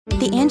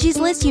The Angie's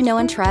List you know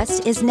and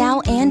trust is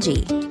now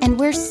Angie, and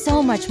we're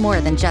so much more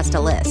than just a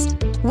list.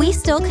 We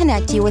still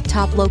connect you with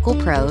top local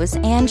pros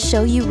and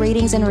show you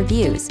ratings and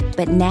reviews,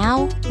 but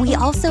now we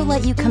also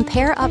let you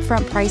compare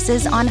upfront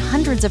prices on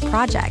hundreds of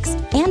projects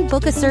and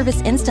book a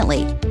service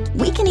instantly.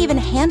 We can even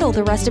handle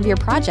the rest of your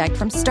project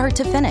from start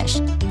to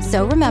finish.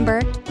 So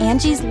remember,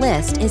 Angie's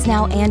List is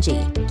now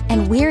Angie,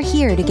 and we're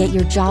here to get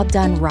your job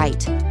done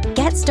right.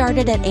 Get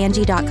started at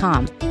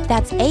Angie.com.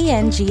 That's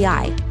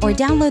ANGI, or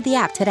download the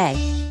app today.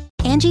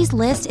 Angie's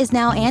List is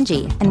now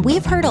Angie, and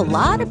we've heard a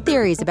lot of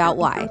theories about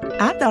why.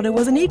 I thought it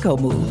was an eco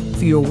move.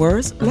 Fewer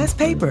words, less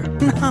paper.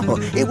 No,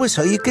 it was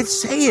so you could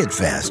say it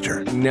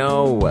faster.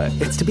 No,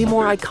 it's to be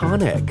more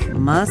iconic.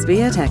 Must be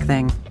a tech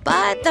thing.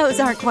 But those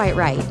aren't quite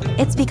right.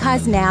 It's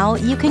because now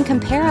you can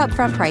compare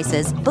upfront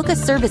prices, book a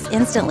service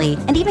instantly,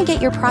 and even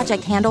get your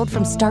project handled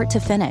from start to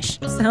finish.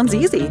 Sounds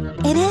easy.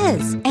 It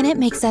is, and it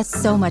makes us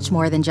so much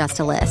more than just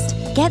a list.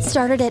 Get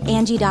started at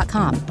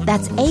Angie.com.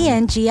 That's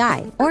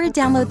ANGI, or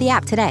download the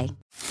app today.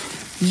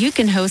 You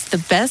can host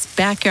the best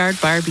backyard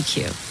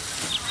barbecue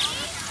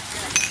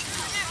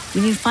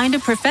when you find a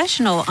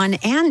professional on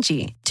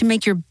Angie to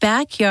make your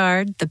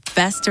backyard the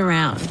best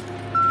around.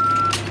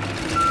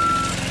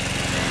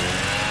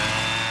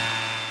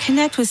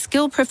 Connect with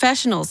skilled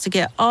professionals to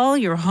get all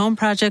your home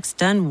projects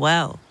done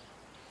well.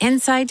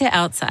 Inside to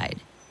outside,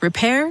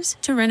 repairs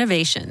to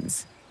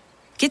renovations.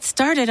 Get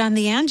started on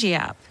the Angie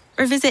app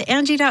or visit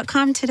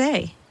Angie.com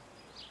today.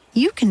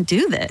 You can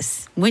do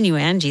this when you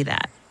Angie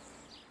that.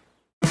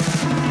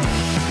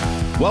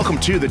 Welcome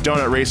to the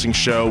Donut Racing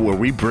Show, where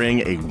we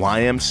bring a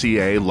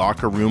YMCA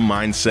locker room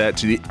mindset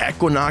to the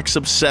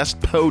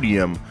Equinox-obsessed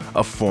podium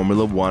of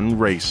Formula One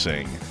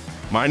racing.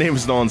 My name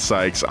is Nolan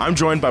Sykes. I'm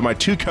joined by my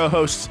two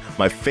co-hosts,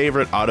 my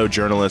favorite auto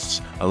journalists,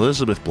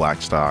 Elizabeth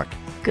Blackstock.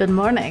 Good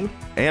morning.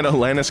 And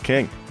Alanis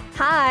King.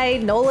 Hi,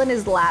 Nolan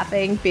is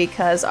laughing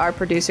because our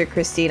producer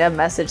Christina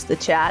messaged the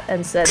chat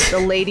and said the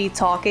lady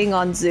talking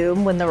on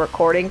Zoom when the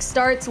recording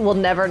starts will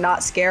never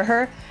not scare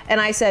her.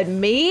 And I said,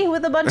 me?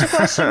 With a bunch of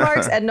question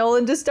marks. And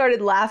Nolan just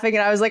started laughing.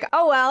 And I was like,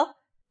 oh, well.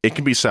 It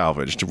can be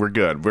salvaged. We're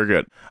good. We're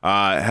good.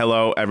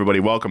 Hello, everybody.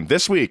 Welcome.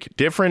 This week,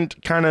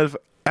 different kind of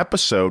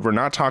episode. We're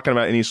not talking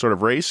about any sort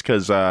of race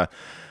because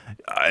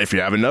if you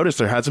haven't noticed,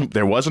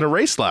 there wasn't a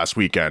race last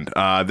weekend.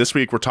 This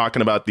week, we're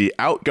talking about the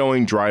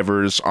outgoing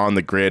drivers on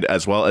the grid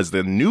as well as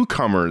the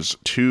newcomers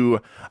to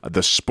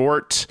the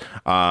sport.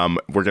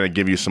 We're going to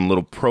give you some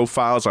little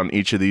profiles on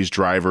each of these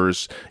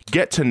drivers,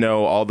 get to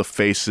know all the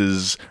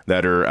faces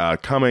that are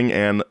coming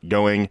and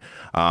going,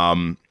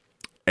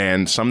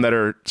 and some that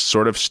are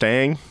sort of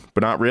staying,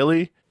 but not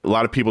really. A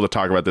lot of people to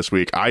talk about this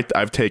week.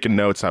 I've taken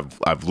notes.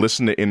 I've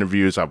listened to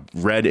interviews. I've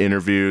read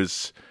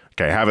interviews.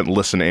 Okay, I haven't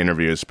listened to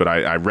interviews, but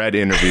I read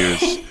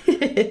interviews.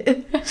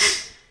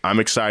 I'm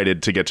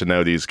excited to get to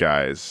know these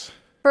guys.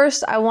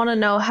 First, I want to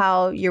know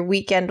how your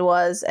weekend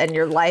was and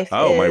your life is.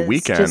 Oh, my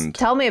weekend. Just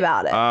tell me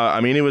about it. I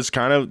mean, it was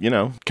kind of,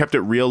 kept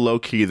it real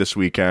low-key this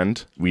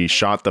weekend. We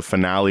shot the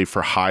finale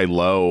for High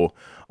Low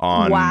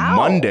on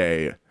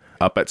Monday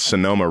up at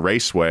Sonoma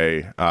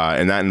Raceway,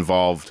 and that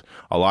involved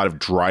a lot of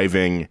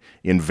driving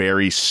in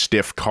very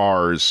stiff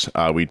cars.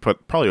 We'd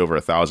put probably over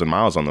 1,000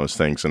 miles on those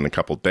things in a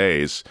couple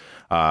days.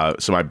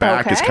 So my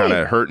back is kind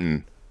of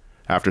hurting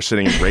after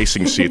sitting in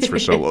racing seats for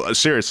so long.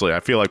 Seriously, I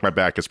feel like my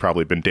back has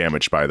probably been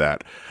damaged by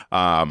that.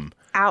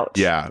 Ouch.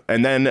 Yeah.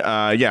 And then,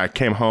 I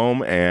came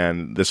home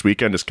and this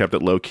weekend just kept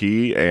it low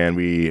key.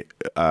 And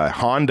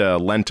Honda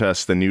lent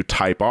us the new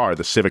Type R,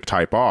 the Civic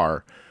Type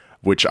R,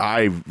 which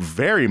I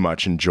very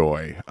much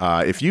enjoy.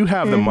 If you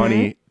have the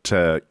money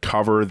to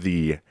cover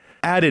the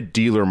added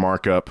dealer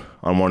markup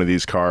on one of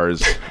these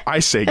cars, I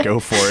say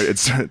go for it.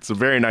 It's a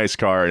very nice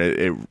car,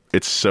 and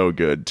it's so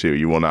good too.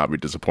 You will not be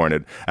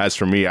disappointed. As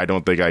for me, I'm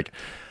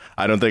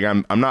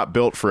not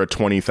built for a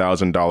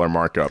 $20,000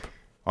 markup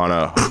on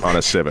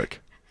a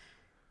Civic.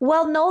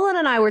 Well, Nolan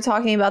and I were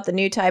talking about the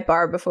new Type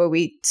R before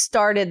we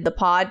started the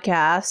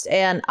podcast,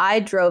 and I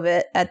drove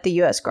it at the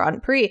US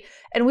Grand Prix,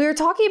 and we were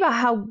talking about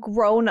how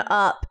grown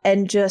up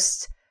and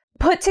just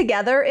put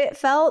together it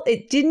felt.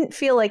 It didn't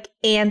feel like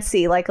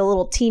antsy, like a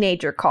little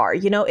teenager car.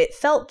 It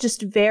felt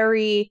just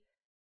very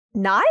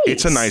nice.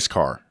 It's a nice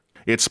car.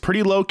 It's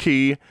pretty low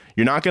key.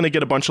 You're not going to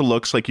get a bunch of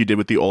looks like you did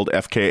with the old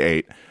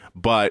FK8,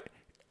 but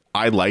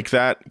I like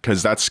that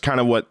because that's kind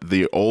of what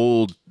the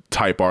old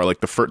Type R,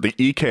 like the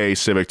EK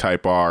Civic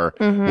Type R,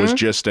 was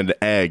just an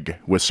egg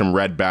with some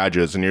red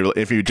badges, and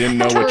if you didn't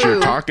know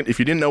if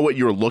you didn't know what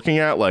you were looking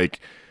at, like,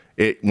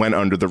 it went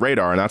under the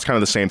radar. And that's kind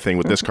of the same thing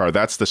with this car.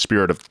 That's the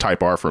spirit of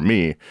Type R for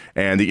me.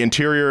 And the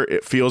interior,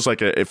 it feels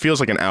like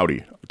an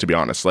Audi, to be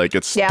honest. Like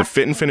the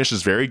fit and finish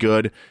is very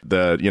good.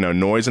 The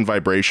noise and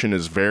vibration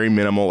is very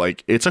minimal.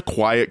 Like, it's a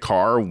quiet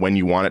car when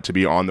you want it to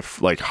be on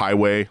the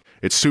highway.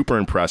 It's super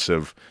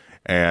impressive.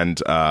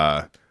 And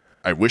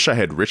I wish I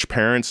had rich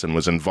parents and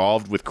was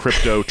involved with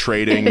crypto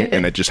trading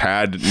and it just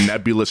had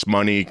nebulous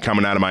money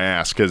coming out of my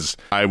ass, because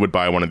I would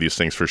buy one of these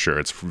things for sure.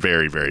 It's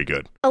very, very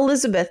good.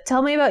 Elizabeth,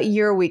 tell me about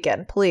your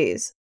weekend,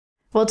 please.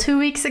 Well, 2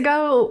 weeks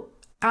ago,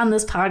 on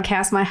this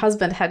podcast, my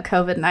husband had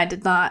COVID and I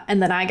did not.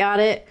 And then I got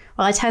it.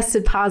 Well, I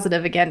tested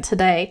positive again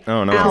today.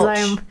 Oh, no. Because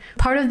I'm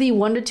part of the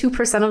 1% to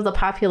 2% of the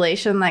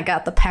population that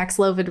got the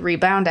Paxlovid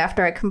rebound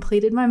after I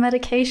completed my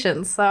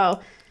medication. So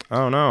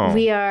oh, no.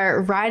 We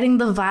are riding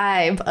the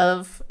vibe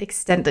of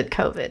extended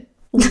COVID.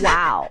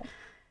 Wow.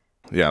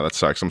 Yeah, that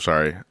sucks. I'm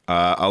sorry.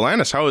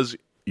 Alanis, how was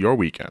your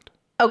weekend?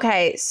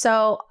 Okay,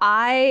 so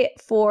I,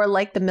 for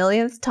like the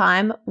millionth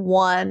time,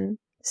 won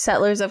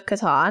Settlers of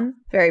Catan.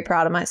 Very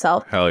proud of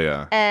myself. Hell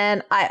yeah.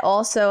 And I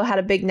also had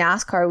a big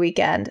NASCAR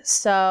weekend.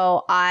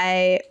 So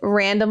I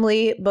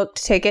randomly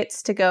booked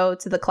tickets to go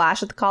to the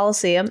Clash at the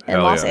Coliseum in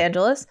Hell Los yeah.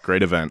 Angeles.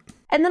 Great event.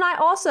 And then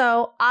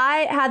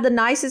I had the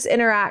nicest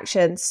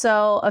interaction.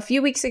 So a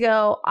few weeks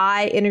ago,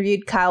 I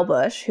interviewed Kyle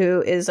Busch,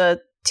 who is a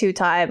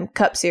 2-time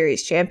Cup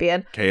Series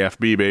champion.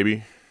 KFB,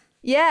 baby.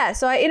 Yeah,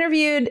 so I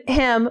interviewed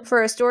him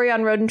for a story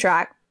on Road and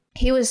Track.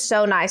 He was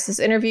so nice. This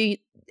interview,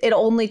 it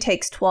only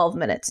takes 12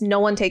 minutes. No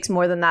one takes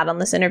more than that on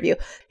this interview.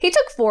 He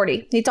took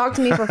 40. He talked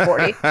to me for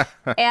 40.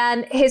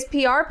 And his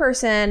PR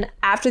person,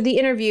 after the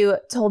interview,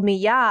 told me,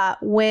 yeah,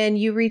 when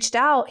you reached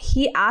out,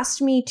 he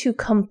asked me to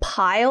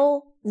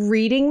compile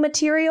reading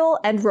material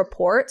and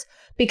reports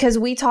because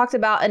we talked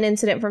about an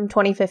incident from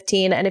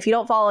 2015. And if you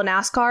don't follow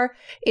NASCAR,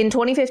 in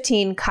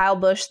 2015, Kyle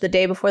Busch, the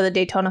day before the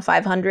Daytona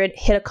 500,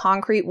 hit a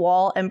concrete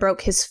wall and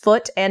broke his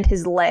foot and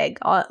his leg,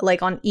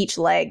 like on each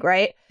leg,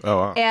 right? Oh,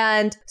 wow.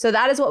 And so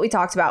that is what we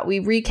talked about. We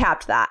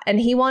recapped that. And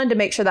he wanted to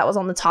make sure that was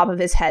on the top of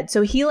his head.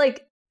 So he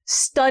like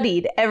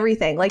studied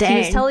everything. Like he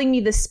was telling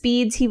me the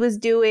speeds he was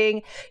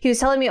doing. He was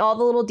telling me all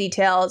the little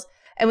details.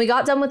 And we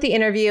got done with the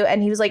interview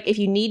and he was like, if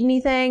you need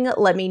anything,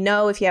 let me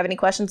know. If you have any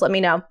questions, let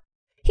me know.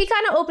 He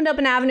kind of opened up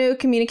an avenue of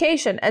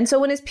communication. And so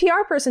when his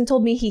PR person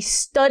told me he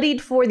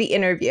studied for the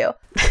interview,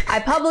 I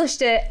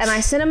published it and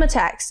I sent him a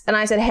text and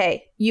I said,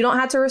 hey, you don't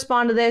have to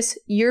respond to this.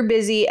 You're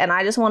busy. And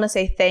I just want to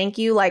say thank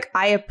you. Like,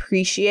 I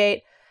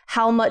appreciate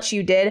how much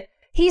you did.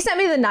 He sent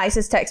me the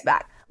nicest text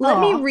back. Let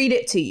me read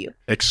it to you.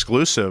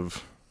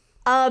 Exclusive.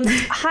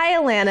 Hi,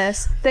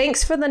 Alanis.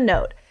 Thanks for the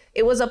note.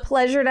 It was a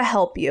pleasure to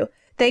help you.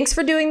 Thanks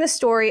for doing the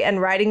story and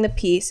writing the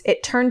piece.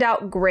 It turned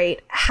out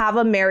great. Have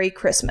a Merry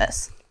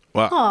Christmas.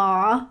 Wow.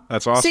 Aww.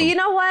 That's awesome. So you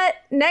know what?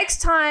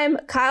 Next time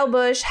Kyle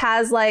Busch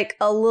has like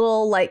a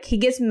little, like he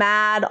gets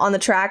mad on the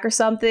track or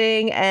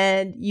something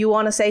and you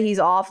want to say he's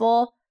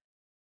awful,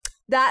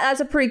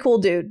 that's a pretty cool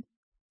dude.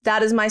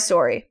 That is my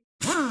story.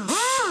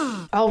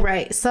 All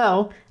right.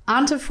 So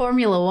on to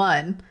Formula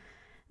One.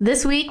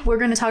 This week, we're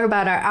going to talk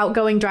about our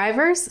outgoing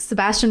drivers,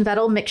 Sebastian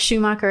Vettel, Mick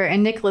Schumacher,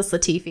 and Nicholas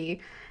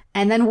Latifi.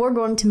 And then we're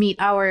going to meet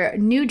our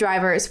new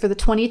drivers for the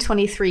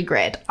 2023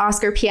 grid,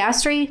 Oscar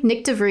Piastri,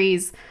 Nick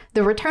DeVries,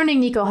 the returning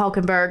Nico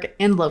Hülkenberg,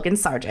 and Logan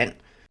Sargent.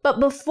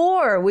 But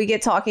before we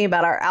get talking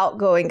about our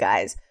outgoing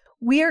guys,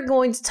 we are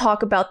going to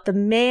talk about the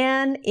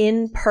man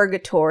in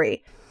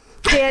purgatory,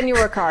 Daniel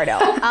Ricciardo.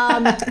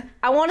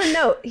 I want to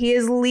note he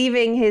is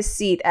leaving his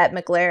seat at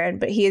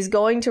McLaren, but he is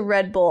going to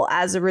Red Bull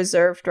as a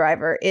reserve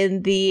driver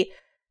in the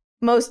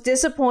most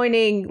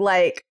disappointing,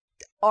 like,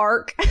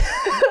 arc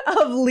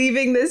of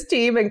leaving this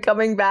team and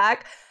coming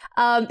back.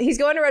 He's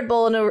going to Red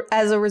Bull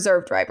as a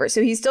reserve driver.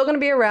 So he's still going to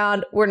be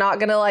around. We're not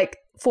going to like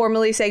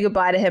formally say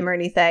goodbye to him or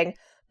anything.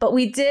 But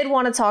we did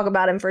want to talk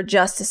about him for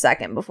just a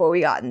second before we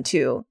got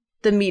into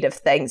the meat of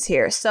things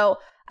here. So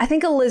I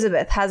think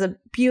Elizabeth has a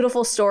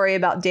beautiful story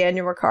about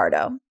Daniel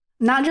Ricciardo.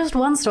 Not just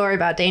one story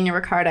about Daniel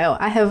Ricciardo.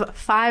 I have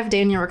 5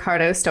 Daniel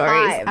Ricciardo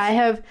stories. 5. I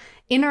have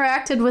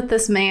interacted with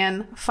this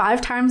man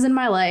 5 times in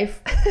my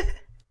life.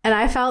 And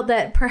I felt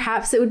that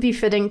perhaps it would be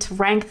fitting to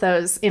rank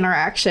those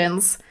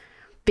interactions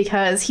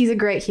because he's a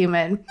great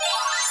human.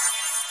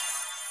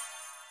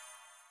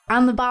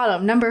 On the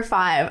bottom, number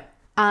 5,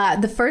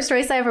 the first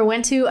race I ever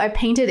went to, I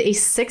painted a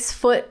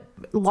 6-foot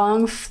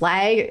long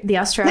flag, the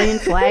Australian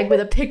flag, with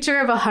a picture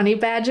of a honey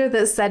badger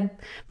that said,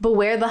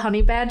 "Beware the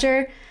honey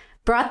badger."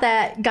 Brought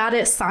that, got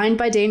it signed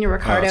by Daniel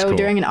Ricciardo cool.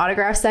 during an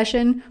autograph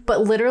session,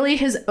 but literally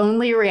his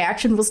only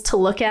reaction was to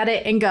look at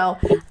it and go,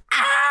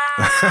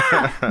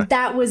 ah!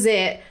 That was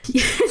it.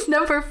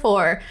 Number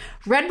 4,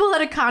 Red Bull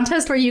had a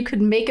contest where you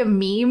could make a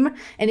meme,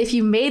 and if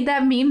you made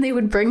that meme, they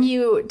would bring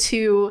you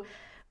to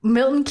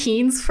Milton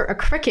Keynes for a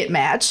cricket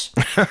match.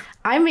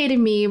 I made a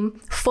meme,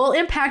 full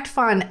impact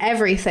fun,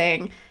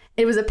 everything.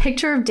 It was a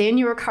picture of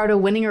Daniel Ricciardo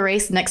winning a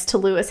race next to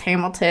Lewis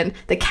Hamilton.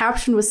 The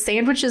caption was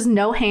 "Sandwiches,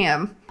 no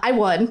ham." I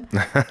won,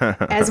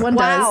 as one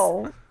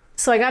does.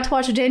 So I got to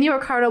watch Daniel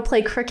Ricciardo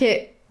play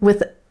cricket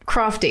with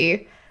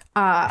Crofty.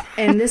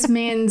 And this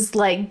man's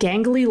like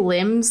gangly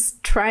limbs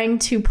trying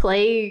to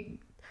play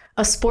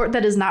a sport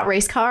that is not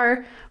race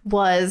car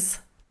was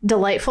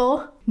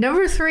delightful.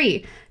 Number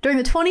 3, during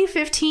the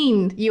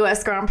 2015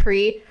 US Grand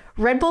Prix,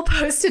 Red Bull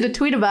posted a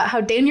tweet about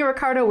how Daniel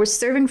Ricciardo was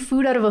serving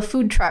food out of a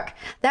food truck.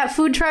 That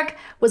food truck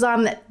was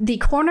on the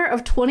corner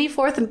of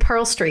 24th and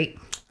Pearl Street.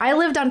 I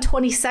lived on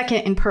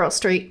 22nd and Pearl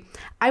Street.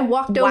 I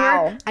walked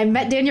over, I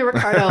met Daniel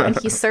Ricciardo, and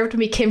he served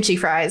me kimchi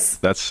fries.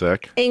 That's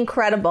sick.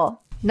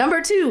 Incredible. Number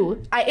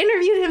 2, I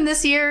interviewed him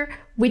this year.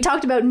 We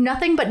talked about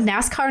nothing but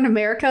NASCAR in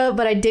America,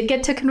 but I did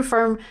get to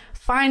confirm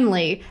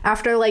finally,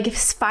 after like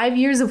 5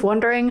 years of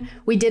wondering,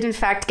 we did in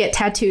fact get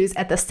tattoos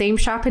at the same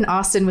shop in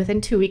Austin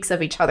within 2 weeks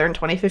of each other in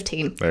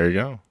 2015. There you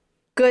go.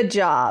 Good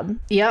job.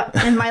 Yep.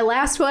 And my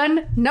last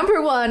one, number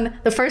one,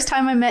 the first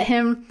time I met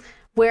him,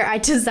 where I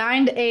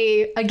designed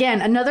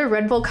another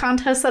Red Bull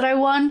contest that I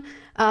won,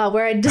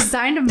 where I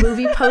designed a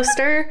movie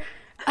poster,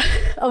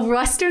 a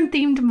Western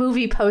themed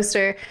movie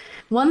poster,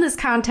 won this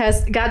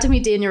contest, got to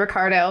meet Daniel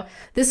Ricciardo.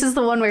 This is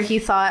the one where he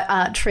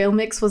thought trail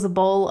mix was a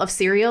bowl of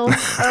cereal.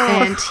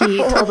 And he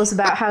told us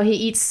about how he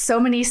eats so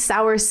many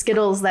sour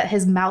Skittles that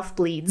his mouth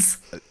bleeds.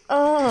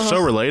 So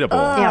relatable.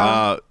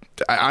 Yeah.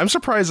 I'm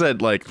surprised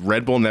that like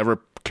Red Bull never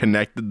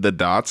connected the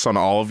dots on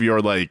all of your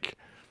like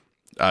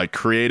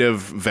creative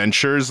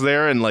ventures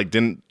there and like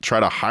didn't try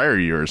to hire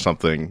you or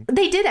something.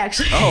 They did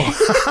actually.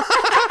 Oh.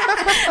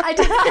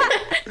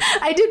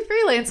 I did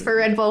freelance for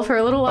Red Bull for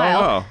a little while.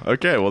 Oh, wow.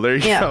 Okay, well there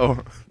you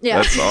go.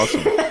 Yeah. That's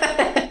awesome.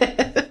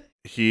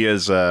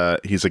 He's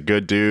a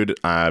good dude.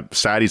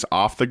 Sad he's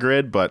off the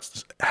grid,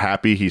 but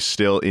happy he's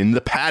still in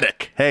the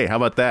paddock. Hey, how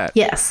about that?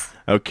 Yes.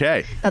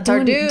 Okay. That's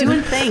our dude.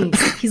 Doing things.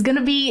 He's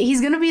gonna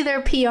be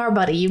their PR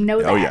buddy. You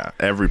know that. Oh yeah.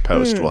 Every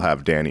post will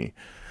have Danny.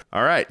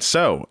 All right.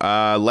 So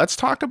let's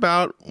talk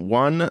about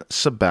one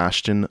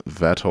Sebastian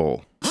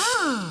Vettel.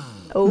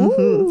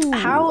 Ooh.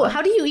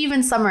 How do you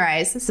even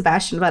summarize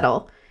Sebastian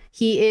Vettel?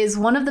 He is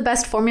one of the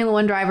best Formula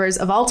One drivers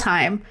of all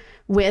time,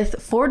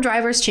 with 4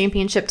 Drivers'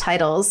 Championship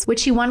titles,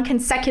 which he won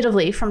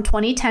consecutively from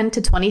 2010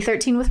 to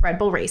 2013 with Red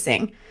Bull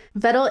Racing.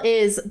 Vettel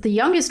is the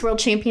youngest world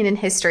champion in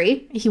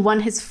history. He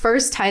won his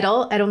first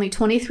title at only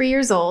 23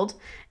 years old,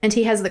 and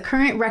he has the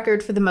current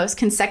record for the most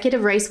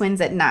consecutive race wins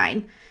at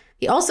 9.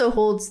 He also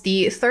holds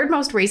the 3rd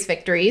most race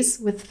victories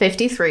with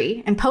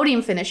 53 and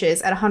podium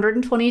finishes at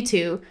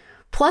 122,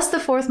 plus the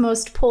 4th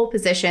most pole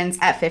positions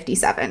at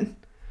 57.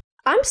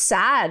 I'm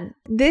sad.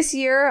 This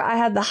year, I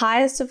had the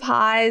highest of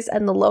highs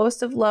and the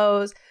lowest of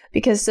lows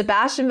because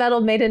Sebastian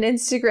Vettel made an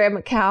Instagram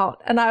account.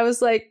 And I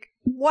was like,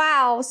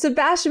 wow,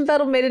 Sebastian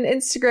Vettel made an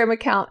Instagram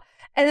account.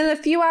 And then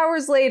a few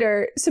hours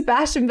later,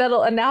 Sebastian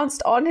Vettel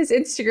announced on his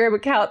Instagram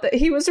account that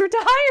he was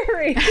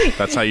retiring.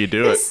 That's how you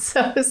do it. It's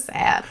so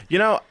sad. You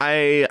know,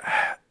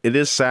 it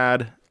is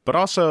sad, but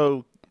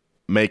also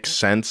makes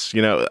sense.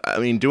 You know, I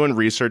mean, doing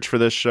research for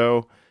this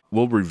show,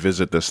 we'll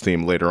revisit this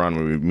theme later on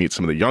when we meet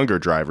some of the younger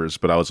drivers,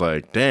 but I was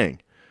like, dang,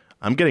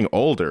 I'm getting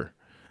older.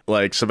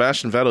 Like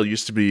Sebastian Vettel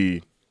used to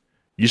be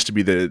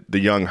the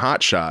young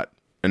hotshot,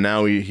 and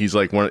now he's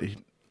like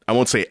I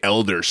won't say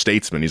elder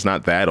statesman. He's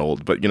not that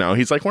old, but you know,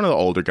 he's like one of the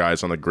older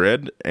guys on the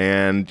grid,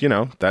 and you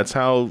know, that's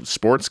how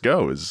sports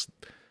goes.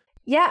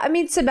 Yeah, I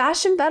mean,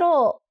 Sebastian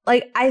Vettel,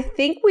 like I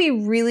think we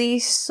really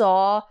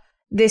saw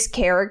this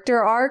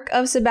character arc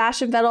of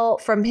Sebastian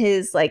Vettel from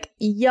his like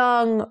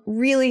young,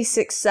 really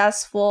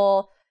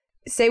successful,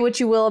 say what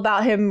you will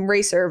about him,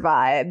 racer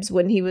vibes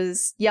when he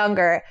was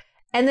younger.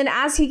 And then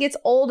as he gets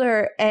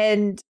older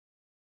and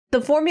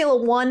the Formula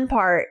One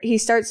part, he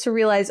starts to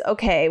realize,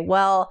 okay,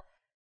 well,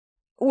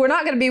 we're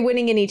not going to be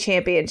winning any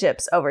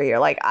championships over here.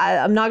 Like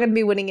I'm not going to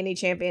be winning any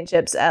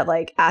championships at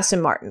like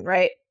Aston Martin,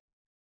 right?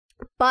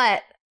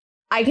 But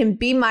I can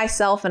be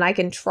myself and I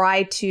can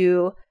try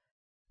to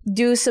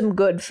do some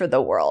good for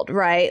the world,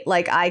 right?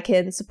 Like I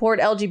can support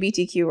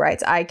LGBTQ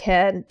rights. I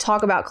can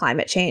talk about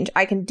climate change.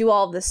 I can do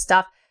all of this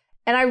stuff.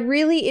 And I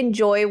really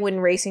enjoy when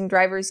racing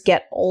drivers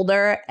get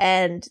older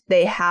and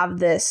they have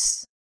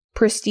this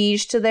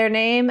prestige to their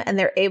name and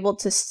they're able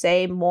to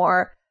say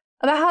more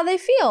about how they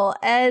feel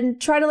and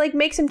try to like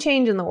make some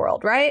change in the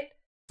world, right?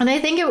 And I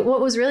think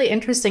what was really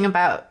interesting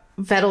about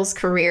Vettel's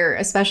career,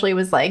 especially,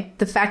 was like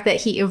the fact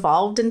that he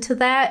evolved into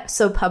that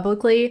so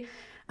publicly.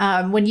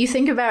 When you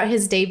think about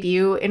his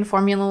debut in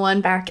Formula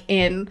One back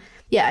in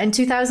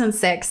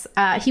 2006,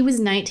 he was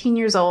 19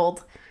 years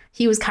old.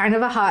 He was kind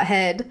of a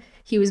hothead.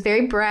 He was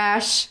very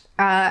brash.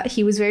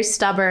 He was very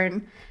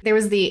stubborn. There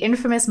was the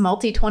infamous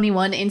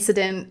Multi-21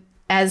 incident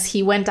as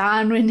he went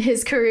on in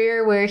his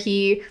career where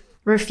he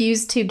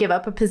refused to give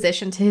up a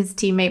position to his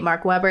teammate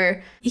Mark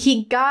Webber.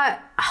 He got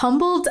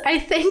humbled, I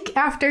think,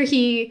 after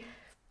he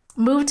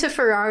moved to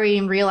Ferrari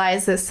and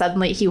realized that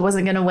suddenly he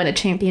wasn't going to win a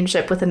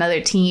championship with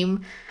another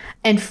team,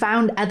 and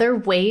found other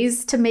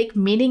ways to make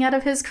meaning out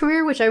of his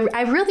career, which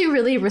I really,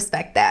 really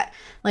respect that.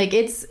 Like,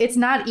 it's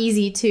not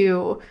easy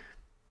to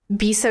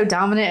be so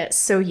dominant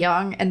so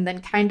young and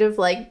then kind of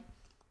like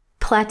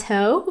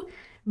plateau,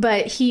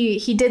 but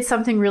he did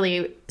something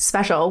really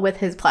special with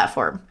his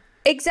platform.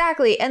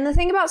 Exactly. And the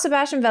thing about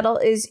Sebastian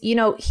Vettel is, you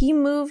know, he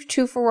moved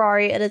to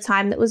Ferrari at a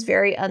time that was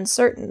very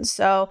uncertain.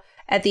 So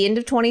at the end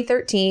of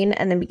 2013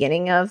 and the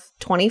beginning of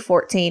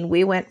 2014,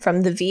 we went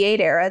from the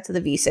V8 era to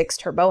the V6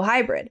 turbo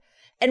hybrid.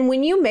 And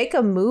when you make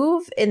a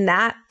move in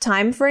that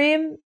time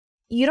frame,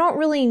 you don't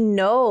really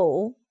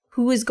know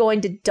who is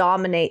going to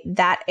dominate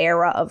that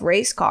era of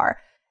race car.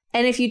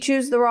 And if you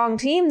choose the wrong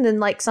team,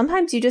 then like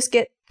sometimes you just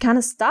get kind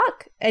of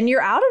stuck and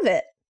you're out of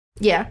it.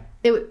 Yeah.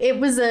 It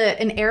was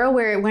an era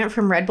where it went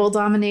from Red Bull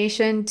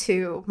domination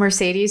to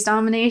Mercedes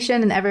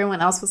domination, and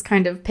everyone else was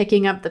kind of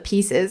picking up the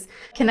pieces.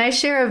 Can I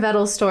share a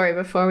Vettel story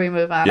before we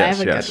move on? Yes, I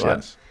have a good one.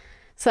 Yes.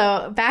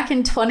 So back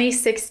in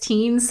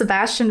 2016,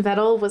 Sebastian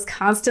Vettel was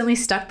constantly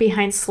stuck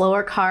behind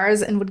slower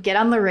cars and would get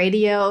on the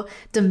radio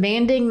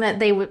demanding that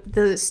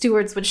the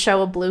stewards would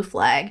show a blue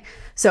flag.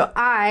 So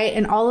I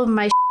and all of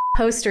my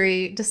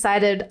postery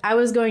decided I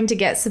was going to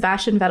get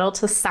Sebastian Vettel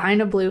to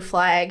sign a blue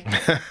flag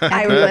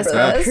at the US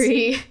Grand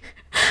Prix.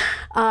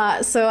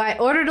 So I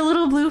ordered a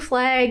little blue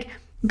flag.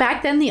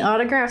 Back then, the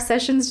autograph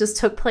sessions just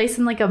took place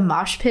in like a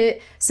mosh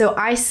pit. So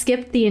I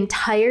skipped the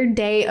entire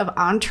day of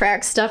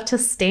on-track stuff to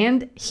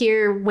stand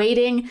here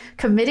waiting,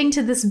 committing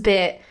to this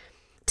bit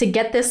to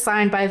get this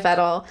signed by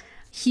Vettel.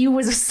 He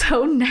was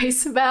so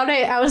nice about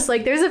it. I was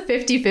like, there's a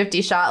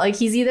 50-50 shot. Like,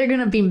 he's either going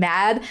to be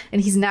mad and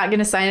he's not going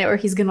to sign it or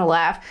he's going to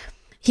laugh.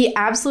 He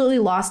absolutely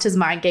lost his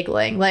mind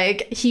giggling.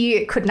 Like,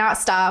 he could not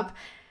stop.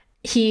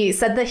 He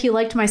said that he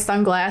liked my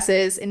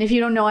sunglasses. And if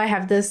you don't know, I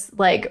have this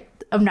like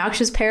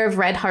obnoxious pair of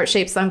red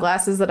heart-shaped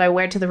sunglasses that I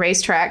wear to the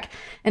racetrack.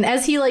 And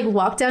as he like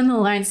walked down the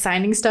line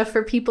signing stuff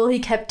for people, he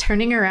kept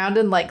turning around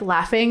and like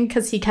laughing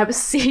because he kept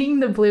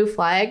seeing the blue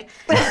flag.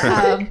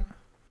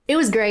 It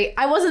was great.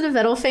 I wasn't a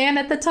Vettel fan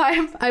at the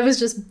time. I was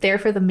just there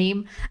for the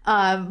meme.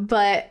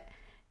 But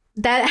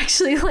that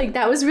actually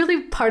that was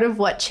really part of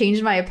what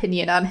changed my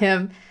opinion on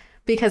him,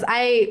 because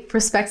I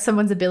respect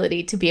someone's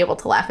ability to be able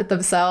to laugh at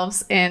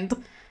themselves. And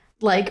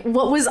like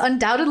what was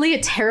undoubtedly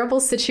a terrible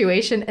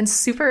situation and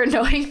super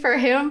annoying for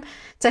him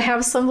to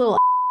have some little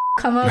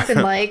come up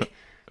and like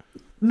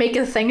make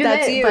a thing of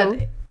That's it. you.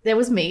 But it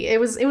was me. He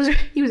was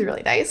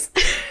really nice.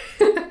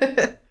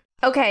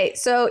 Okay,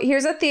 so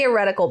here's a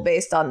theoretical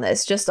based on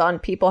this, just on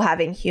people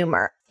having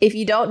humor. If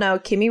you don't know,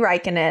 Kimi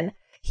Räikkönen,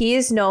 he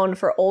is known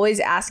for always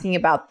asking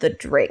about the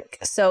drink.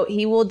 So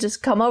he will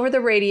just come over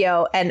the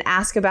radio and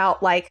ask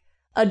about like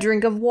a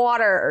drink of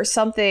water or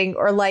something,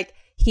 or like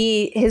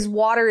his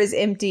water is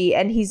empty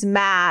and he's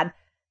mad.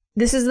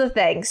 This is the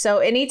thing. So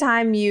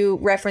anytime you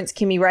reference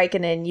Kimi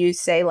Räikkönen, you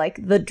say like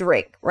the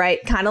drink,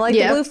 right? Kind of like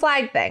the blue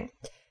flag thing.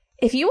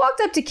 If you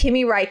walked up to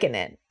Kimi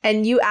Räikkönen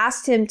and you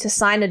asked him to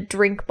sign a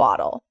drink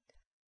bottle,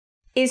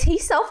 is he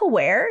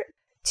self-aware?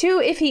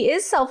 Two, if he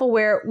is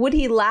self-aware, would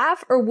he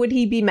laugh or would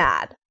he be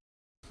mad?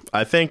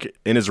 I think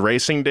in his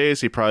racing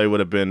days, he probably would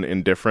have been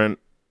indifferent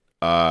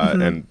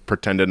and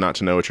pretended not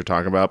to know what you're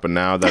talking about. But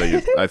now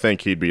that I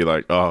think he'd be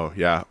like, oh,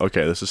 yeah,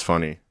 okay, this is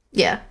funny.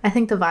 Yeah, I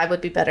think the vibe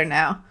would be better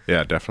now.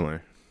 Yeah, definitely.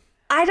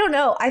 I don't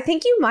know. I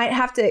think you might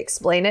have to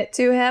explain it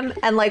to him.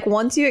 And like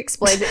once you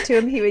explained it to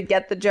him, he would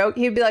get the joke.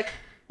 He'd be like,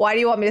 why do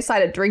you want me to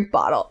sign a drink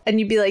bottle? And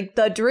you'd be like,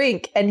 the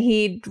drink. And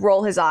he'd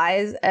roll his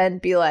eyes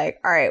and be like,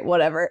 all right,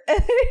 whatever.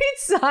 And he'd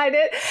sign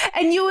it.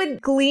 And you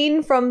would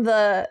glean from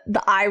the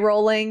eye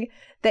rolling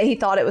that he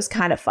thought it was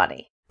kind of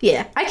funny.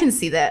 Yeah, I can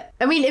see that.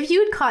 I mean, if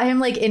you had caught him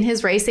like in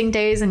his racing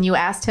days and you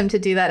asked him to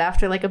do that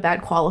after like a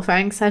bad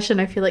qualifying session,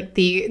 I feel like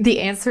the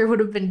answer would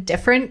have been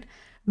different.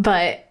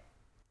 But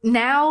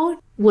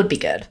now would be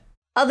good.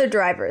 Other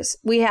drivers,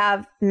 we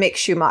have Mick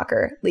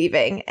Schumacher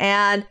leaving.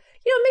 And,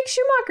 you know, Mick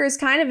Schumacher is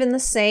kind of in the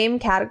same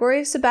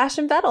category of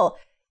Sebastian Vettel.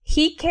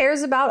 He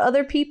cares about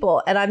other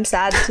people, and I'm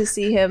sad to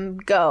see him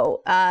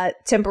go,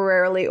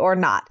 temporarily or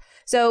not.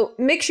 So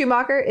Mick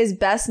Schumacher is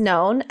best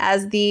known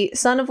as the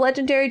son of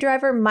legendary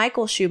driver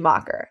Michael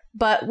Schumacher,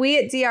 but we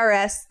at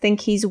DRS think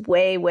he's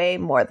way, way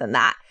more than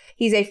that.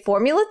 He's a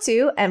Formula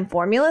 2 and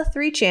Formula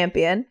 3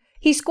 champion.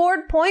 He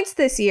scored points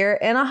this year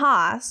in a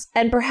Haas,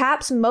 and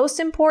perhaps most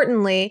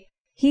importantly,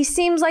 he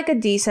seems like a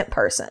decent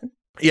person.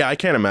 Yeah, I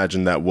can't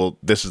imagine that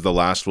this is the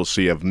last we'll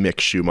see of Mick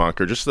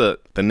Schumacher. Just the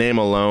name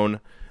alone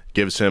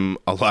gives him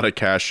a lot of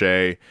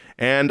cachet,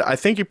 and I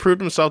think he proved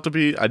himself to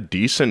be a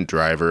decent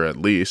driver at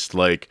least.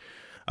 Like,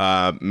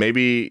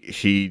 maybe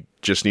he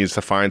just needs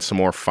to find some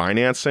more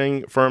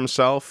financing for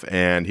himself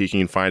and he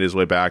can find his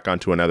way back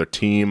onto another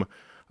team.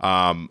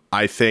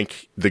 I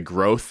think the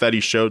growth that he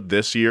showed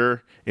this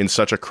year in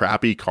such a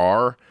crappy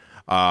car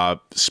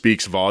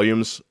speaks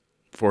volumes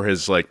for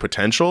his like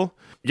potential.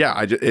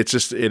 Yeah, it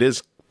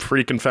is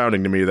pretty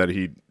confounding to me that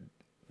he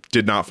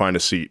did not find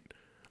a seat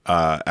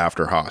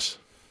after Haas.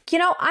 You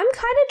know, I'm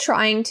kind of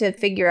trying to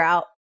figure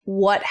out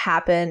what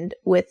happened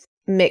with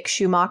Mick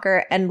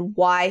Schumacher and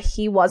why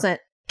he wasn't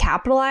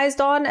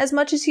capitalized on as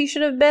much as he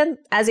should have been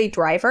as a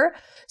driver.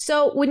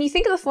 So when you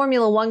think of the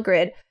Formula One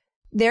grid,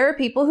 there are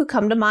people who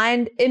come to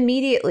mind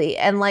immediately.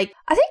 And like,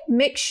 I think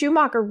Mick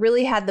Schumacher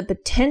really had the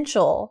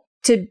potential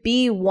to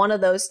be one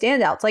of those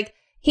standouts. Like,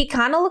 he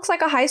kind of looks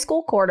like a high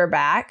school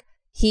quarterback.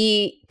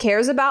 He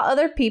cares about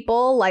other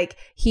people. Like,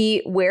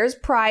 he wears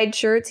pride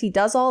shirts. He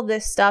does all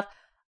this stuff.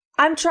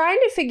 I'm trying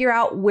to figure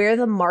out where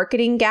the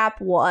marketing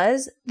gap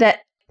was that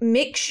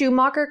Mick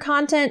Schumacher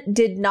content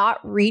did not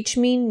reach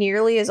me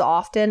nearly as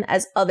often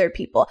as other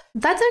people.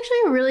 That's actually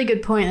a really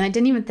good point. And I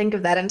didn't even think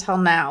of that until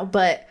now.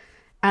 But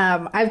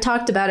I've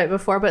talked about it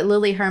before, but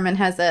Lily Herman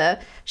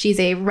she's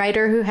a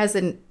writer who has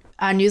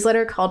a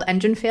newsletter called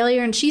Engine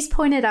Failure. And she's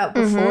pointed out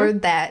before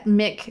that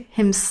Mick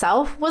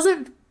himself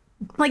wasn't,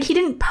 like, he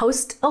didn't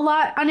post a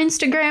lot on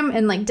Instagram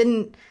and like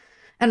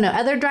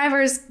other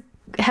drivers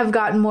have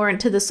gotten more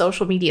into the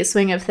social media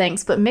swing of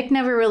things, but Mick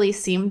never really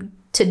seemed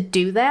to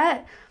do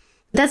that.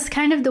 That's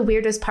kind of the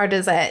weirdest part,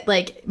 is that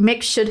like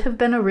Mick should have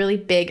been a really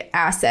big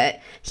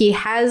asset. He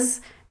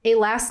has a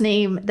last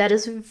name that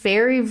is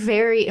very,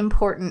 very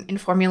important in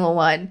Formula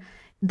One.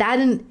 That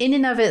in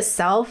and of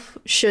itself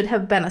should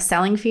have been a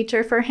selling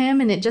feature for him,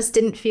 and it just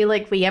didn't feel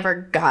like we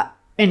ever got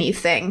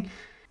anything.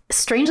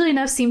 Strangely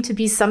enough, seemed to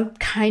be some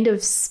kind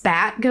of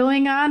spat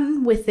going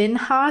on within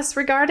Haas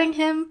regarding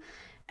him.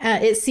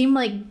 It seemed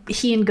like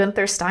he and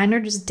Gunther Steiner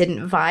just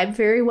didn't vibe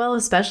very well,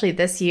 especially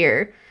this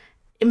year.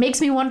 It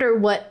makes me wonder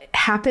what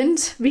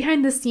happened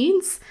behind the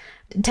scenes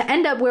to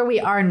end up where we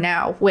are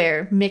now,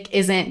 where Mick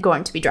isn't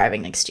going to be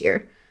driving next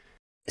year.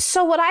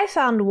 So what I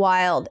found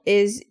wild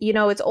is,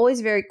 it's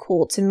always very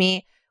cool to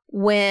me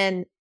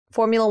when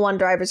Formula One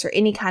drivers or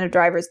any kind of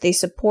drivers, they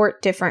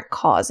support different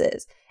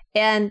causes.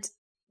 And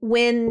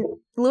when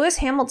Lewis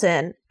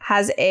Hamilton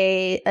has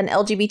an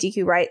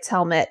LGBTQ rights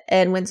helmet,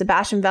 and when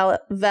Sebastian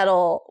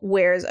Vettel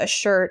wears a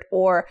shirt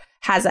or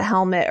has a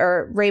helmet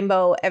or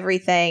rainbow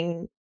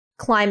everything,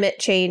 climate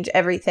change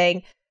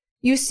everything,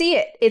 you see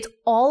it. It's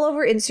all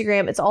over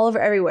Instagram. It's all over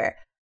everywhere.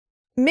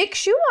 Mick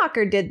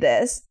Schumacher did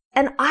this,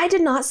 and I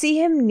did not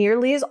see him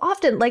nearly as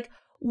often. Like,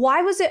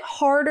 why was it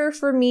harder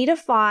for me to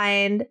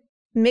find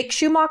Mick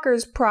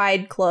Schumacher's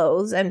pride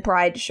clothes and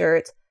pride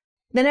shirts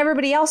than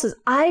everybody else's?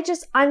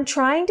 I'm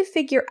trying to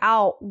figure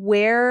out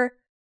where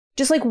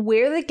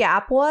the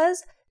gap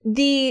was.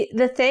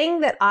 The thing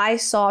that I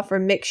saw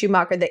from Mick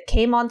Schumacher that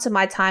came onto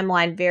my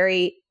timeline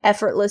very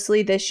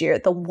effortlessly this year,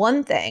 the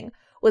one thing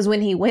was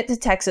when he went to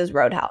Texas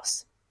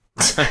Roadhouse.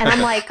 And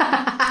I'm like,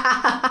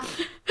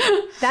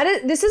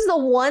 this is the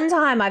one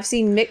time I've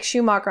seen Mick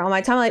Schumacher on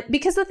my timeline.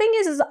 Because the thing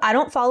is I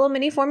don't follow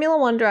many Formula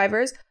One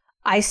drivers.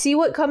 I see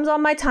what comes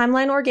on my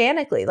timeline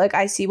organically. Like,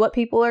 I see what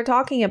people are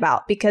talking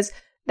about because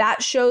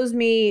that shows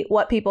me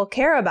what people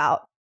care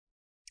about.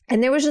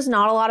 And there was just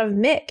not a lot of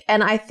Mick.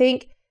 And I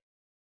think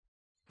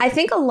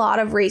a lot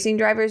of racing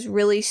drivers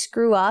really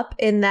screw up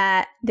in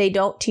that they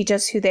don't teach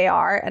us who they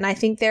are. And I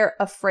think they're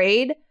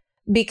afraid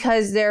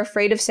because they're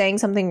afraid of saying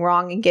something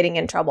wrong and getting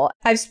in trouble.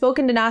 I've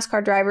spoken to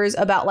NASCAR drivers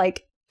about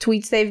like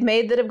tweets they've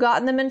made that have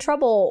gotten them in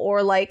trouble,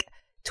 or like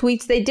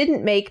tweets they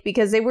didn't make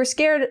because they were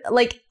scared.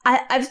 Like,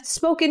 I've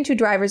spoken to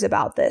drivers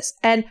about this,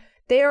 and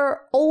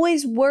they're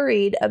always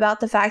worried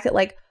about the fact that,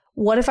 like,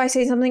 what if I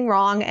say something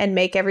wrong and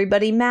make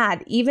everybody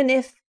mad, even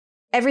if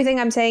everything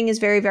I'm saying is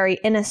very, very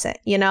innocent,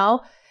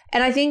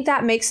 And I think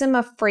that makes them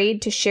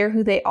afraid to share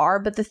who they are.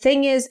 But the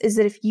thing is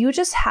that if you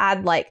just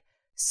had like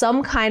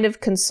some kind of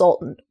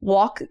consultant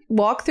walk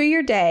through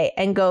your day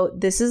and go,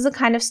 this is the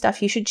kind of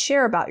stuff you should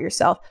share about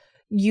yourself,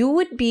 you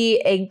would be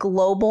a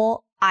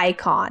global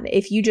icon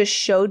if you just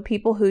showed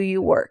people who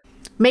you were.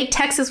 Make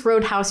Texas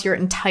Roadhouse your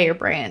entire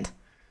brand.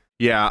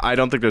 Yeah, I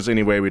don't think there's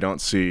any way we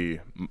don't see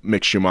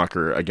Mick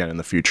Schumacher again in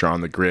the future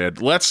on the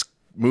grid. Let's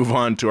move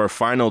on to our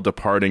final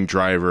departing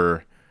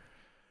driver.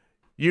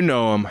 You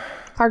know him.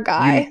 Our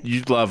guy.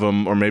 You love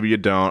him, or maybe you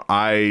don't.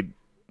 I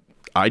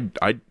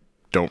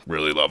don't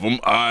really love him.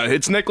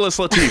 It's Nicholas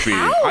Latifi.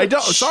 Ouch. I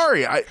don't.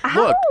 Sorry.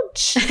 Look,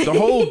 the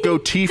whole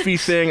Gotifi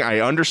thing. I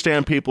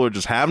understand people are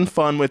just having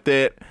fun with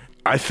it.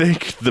 I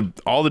think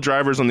all the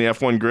drivers on the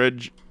F1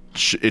 grid,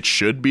 it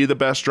should be the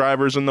best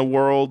drivers in the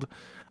world.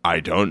 I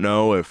don't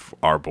know if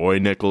our boy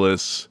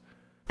Nicholas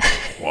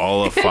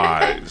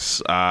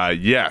qualifies.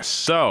 Yes.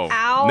 So,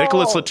 Ouch.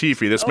 Nicholas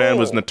Latifi, this man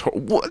was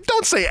notorious.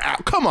 Don't say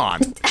out. Come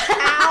on.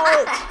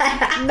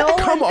 Ouch. Nolan,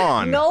 Come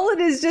on.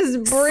 Nolan is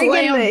just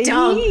bringing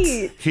the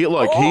heat.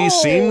 He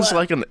seems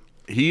like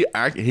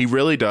he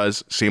really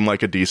does seem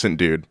like a decent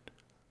dude.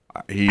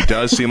 He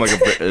does seem like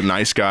a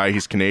nice guy.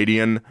 He's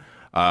Canadian.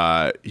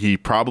 He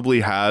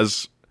probably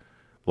has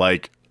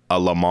like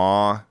a Le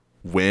Mans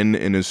win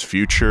in his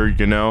future,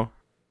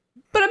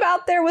 Put him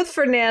out there with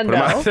Fernando. Put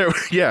him out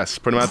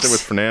there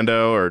with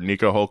Fernando or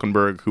Nico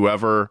Hülkenberg,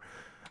 whoever.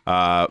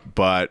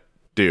 But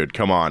dude,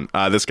 come on.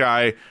 This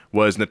guy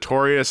was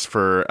notorious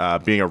for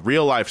being a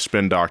real life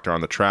spin doctor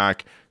on the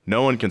track.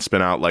 No one can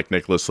spin out like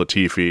Nicholas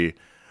Latifi.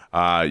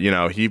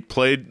 He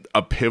played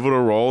a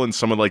pivotal role in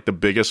some of like the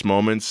biggest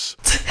moments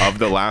of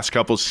the last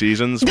couple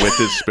seasons with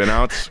his spin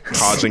outs,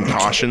 causing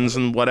cautions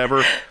and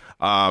whatever.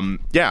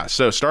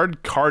 So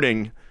started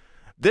karting.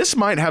 This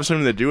might have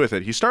something to do with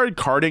it. He started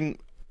karting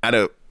at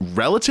a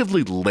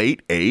relatively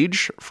late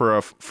age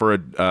for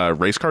a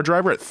race car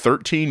driver at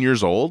 13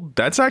 years old.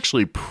 That's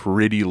actually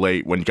pretty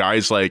late when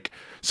guys like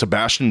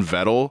Sebastian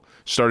Vettel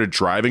started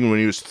driving when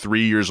he was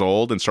 3 years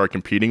old and started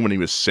competing when he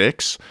was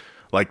 6.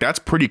 Like, that's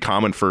pretty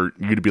common for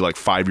you to be like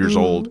 5 years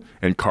old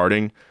in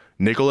karting.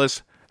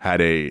 Nicholas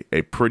had a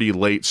pretty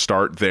late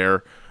start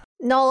there.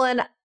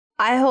 Nolan,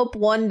 I hope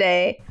one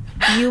day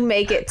you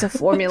make it to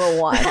Formula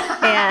One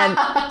and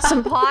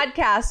some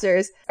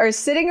podcasters are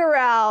sitting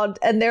around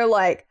and they're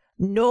like,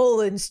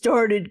 Nolan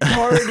started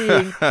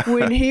karting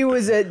when he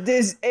was at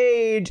this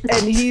age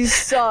and he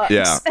sucks.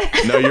 Yeah,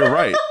 no, you're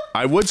right.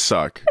 I would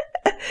suck.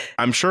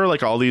 I'm sure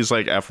like all these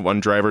like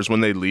F1 drivers, when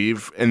they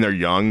leave and they're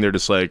young, they're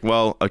just like,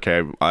 well,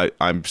 okay,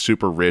 I'm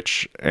super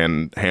rich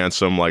and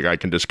handsome. Like, I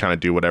can just kind of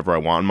do whatever I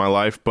want in my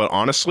life. But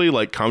honestly,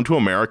 like, come to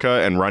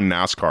America and run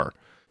NASCAR.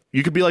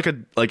 You could be like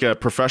a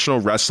professional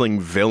wrestling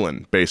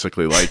villain,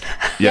 basically. Like,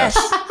 yes.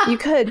 You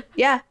could.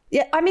 Yeah.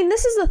 Yeah. I mean,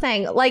 this is the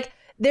thing. Like,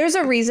 there's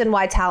a reason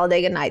why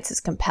Talladega Nights is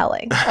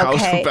compelling. Okay? I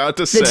was about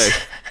to say.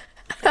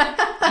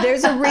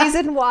 There's a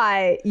reason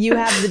why you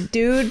have the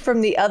dude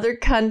from the other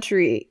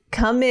country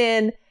come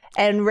in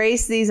and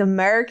race these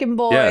American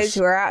boys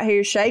who are out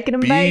here shaking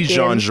and baking. Be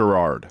Jean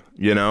Girard,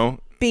 you know?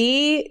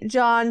 Be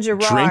Jean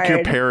Girard. Drink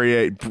your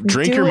Perrier,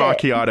 drink your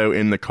macchiato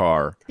in the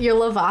car. Your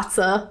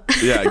Lavazza.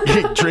 Yeah,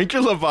 drink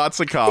your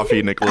Lavazza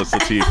coffee, Nicholas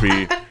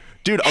Latifi.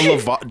 Dude, a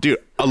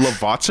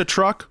Lavazza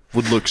truck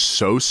would look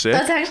so sick.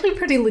 That's actually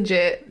pretty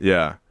legit.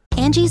 Yeah.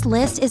 Angie's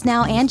List is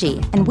now Angie,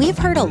 and we've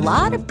heard a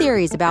lot of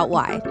theories about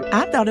why.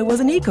 I thought it was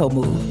an eco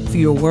move.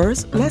 Fewer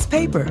words, less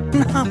paper.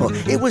 No,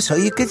 it was so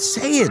you could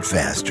say it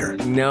faster.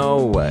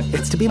 No,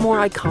 it's to be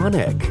more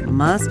iconic.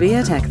 Must be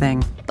a tech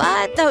thing.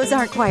 But those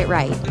aren't quite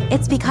right.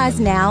 It's because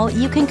now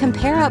you can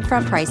compare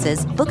upfront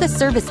prices, book a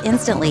service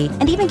instantly,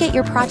 and even get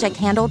your project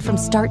handled from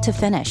start to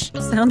finish.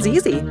 Sounds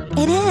easy.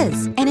 It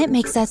is, and it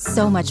makes us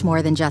so much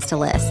more than just a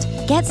list.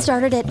 Get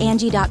started at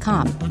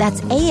Angie.com.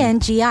 That's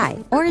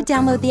ANGI, or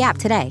download the app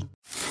today.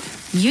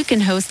 You can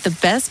host the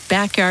best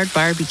backyard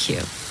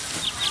barbecue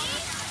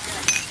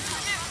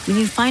when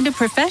you find a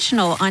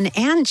professional on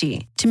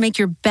Angie to make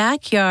your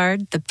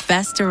backyard the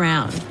best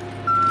around.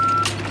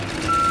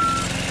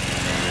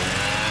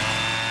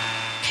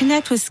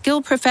 Connect with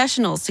skilled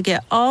professionals to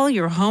get all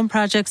your home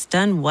projects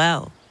done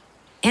well.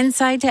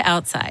 Inside to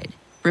outside,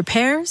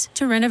 repairs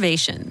to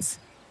renovations.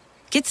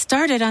 Get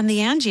started on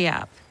the Angie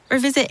app or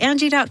visit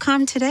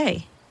Angie.com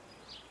today.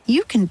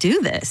 You can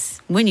do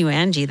this when you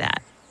Angie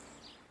that.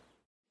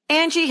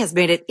 Angie has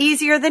made it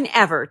easier than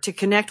ever to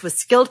connect with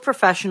skilled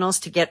professionals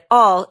to get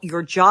all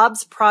your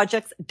jobs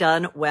projects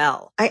done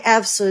well. I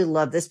absolutely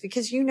love this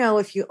because, you know,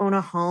 if you own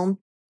a home,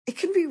 it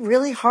can be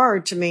really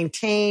hard to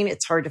maintain.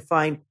 It's hard to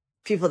find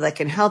people that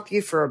can help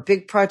you for a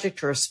big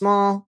project or a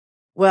small.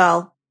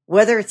 Well,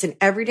 whether it's in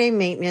everyday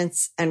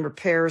maintenance and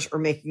repairs or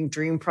making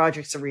dream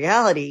projects a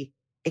reality,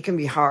 it can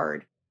be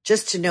hard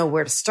just to know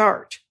where to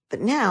start.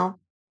 But now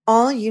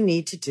all you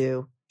need to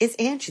do is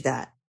Angie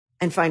that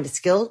and find a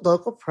skilled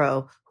local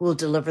pro who will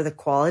deliver the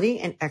quality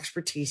and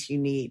expertise you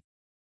need.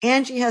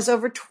 Angie has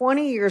over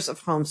 20 years of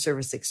home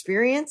service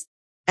experience,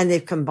 and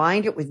they've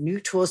combined it with new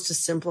tools to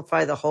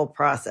simplify the whole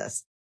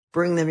process.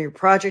 Bring them your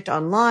project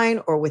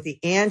online or with the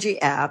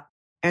Angie app,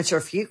 answer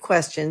a few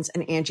questions,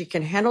 and Angie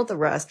can handle the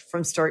rest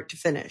from start to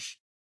finish.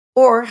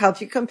 Or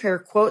help you compare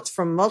quotes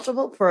from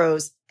multiple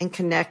pros and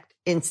connect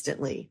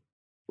instantly,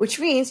 which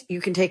means you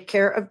can take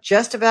care of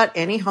just about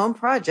any home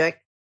project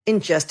in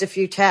just a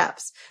few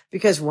taps.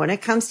 Because when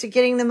it comes to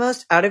getting the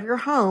most out of your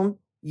home,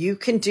 you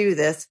can do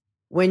this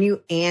when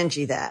you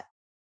Angie that.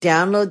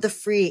 Download the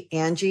free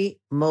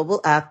Angie mobile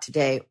app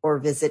today or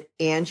visit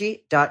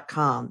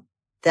Angie.com.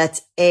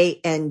 That's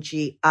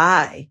ANGI.com.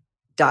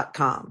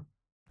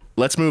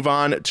 Let's move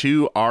on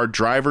to our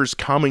drivers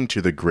coming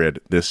to the grid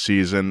this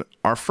season.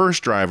 Our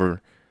first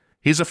driver,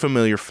 he's a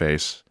familiar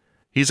face.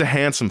 He's a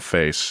handsome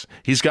face.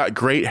 He's got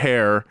great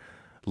hair.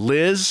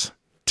 Liz,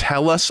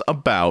 tell us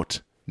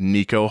about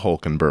Nico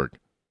Hulkenberg.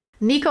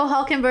 Nico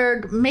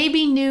Hulkenberg may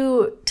be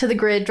new to the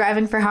grid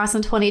driving for Haas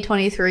in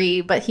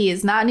 2023, but he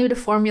is not new to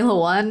Formula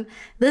One.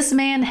 This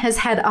man has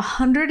had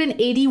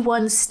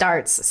 181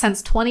 starts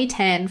since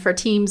 2010 for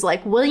teams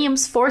like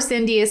Williams, Force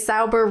India,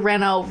 Sauber,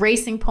 Renault,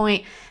 Racing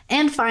Point,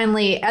 and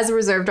finally as a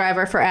reserve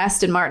driver for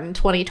Aston Martin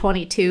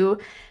 2022.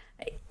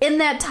 In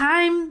that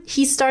time,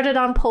 he started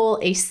on pole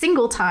a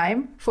single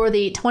time for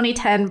the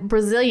 2010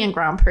 Brazilian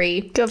Grand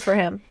Prix. Good for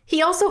him.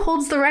 He also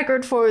holds the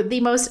record for the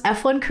most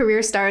F1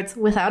 career starts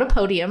without a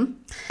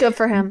podium. Good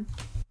for him.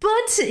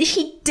 But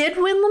he did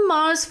win Le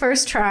Mans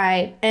first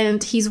try,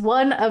 and he's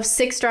one of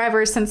 6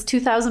 drivers since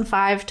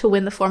 2005 to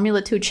win the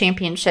Formula 2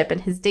 championship in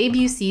his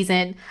debut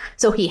season.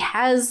 So he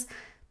has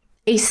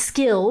a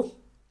skill,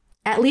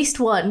 at least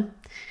one.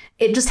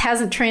 It just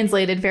hasn't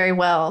translated very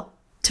well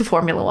to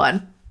Formula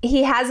One.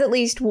 He has at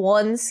least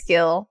one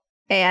skill,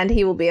 and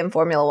he will be in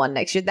Formula One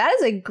next year. That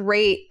is a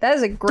great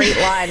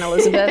line,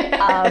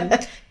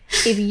 Elizabeth.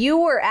 If you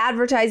were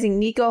advertising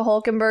Nico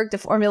Hulkenberg to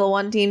Formula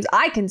One teams,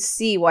 I can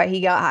see why he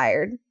got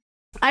hired.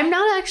 I'm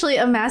not actually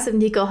a massive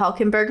Nico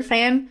Hulkenberg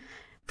fan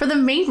for the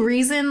main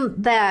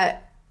reason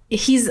that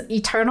he's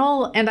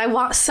eternal, and I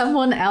want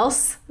someone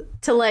else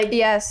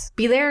to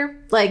be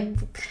there.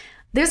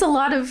 There's a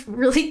lot of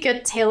really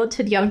good,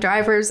 talented young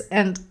drivers,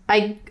 and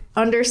I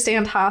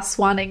understand Haas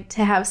wanting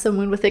to have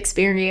someone with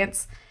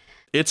experience.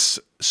 It's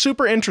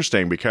super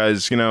interesting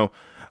because,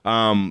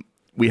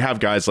 we have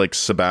guys like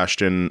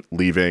Sebastian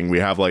leaving. We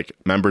have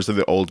members of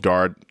the old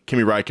guard.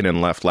 Kimi Räikkönen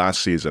left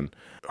last season.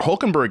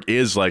 Hulkenberg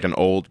is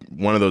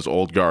one of those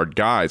old guard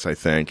guys, I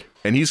think.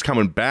 And he's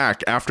coming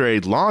back after a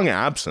long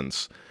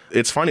absence.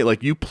 It's funny,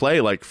 you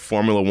play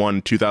Formula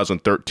One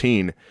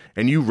 2013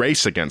 and you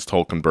race against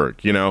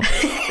Hulkenberg,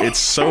 It's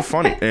so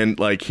funny. And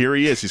here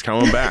he is, he's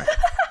coming back.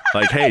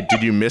 Hey,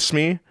 did you miss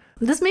me?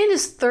 This man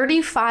is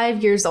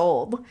 35 years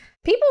old.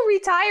 People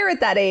retire at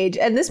that age,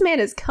 and this man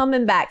is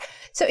coming back.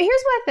 So here's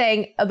my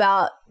thing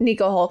about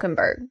Nico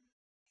Hülkenberg.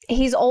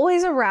 He's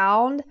always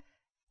around,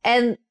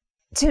 and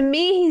to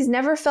me, he's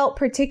never felt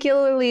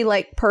particularly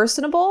like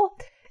personable.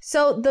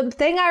 So the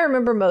thing I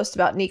remember most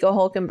about Nico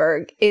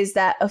Hülkenberg is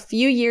that a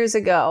few years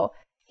ago,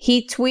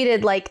 he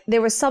tweeted like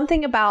there was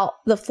something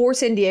about the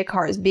Force India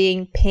cars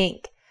being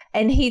pink.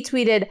 And he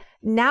tweeted,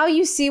 "Now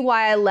you see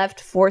why I left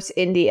Force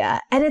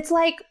India." And it's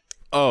like,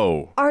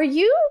 oh, are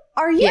you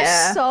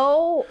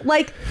so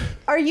like,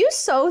 are you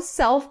so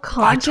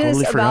self-conscious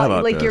totally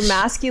about like your this.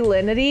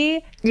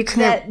 masculinity You can't.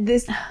 that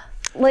this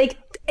like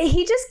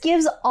he just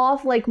gives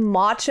off like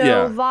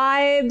macho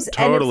vibes, and it's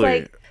Totally.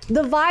 like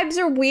the vibes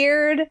are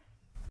weird.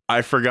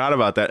 I forgot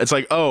about that. It's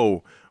like,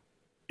 oh,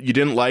 you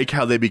didn't like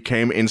how they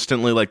became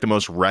instantly like the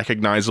most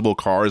recognizable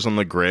cars on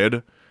the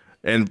grid?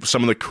 And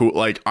some of the cool,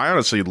 like, I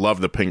honestly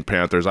love the Pink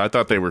Panthers. I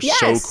thought they were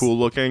so cool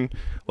looking.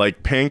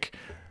 Like, pink,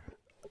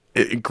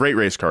 great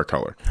race car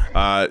color.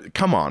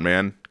 Come on,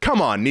 man.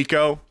 Come on,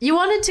 Nico. You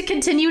wanted to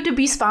continue to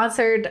be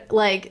sponsored,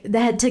 like,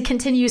 that to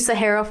continue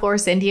Sahara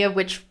Force India,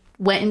 which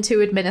went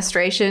into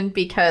administration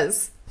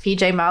because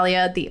Vijay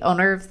Mallya, the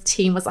owner of the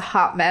team, was a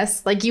hot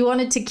mess. Like, you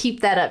wanted to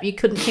keep that up. You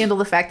couldn't handle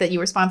the fact that you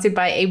were sponsored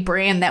by a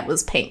brand that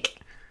was pink.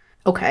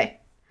 Okay.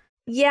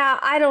 Yeah,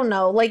 I don't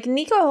know. Like,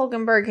 Nico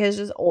Hülkenberg has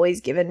just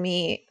always given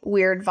me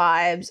weird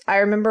vibes. I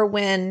remember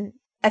when,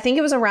 I think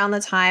it was around the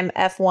time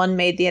F1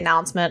 made the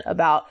announcement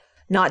about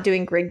not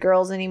doing grid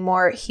girls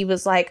anymore. He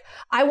was like,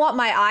 "I want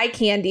my eye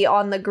candy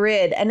on the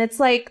grid." And it's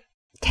like,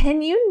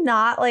 can you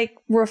not like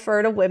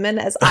refer to women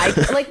as eye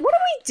like, what are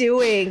we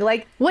doing?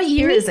 Like, what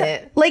year is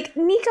it? Like,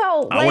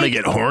 Nico, I want to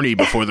get horny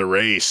before the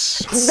race.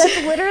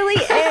 That's literally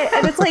it.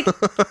 And it's like,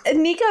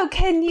 Nico,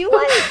 can you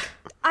like,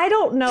 I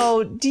don't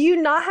know. Do you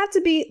not have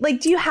to be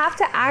like, do you have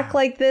to act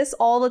like this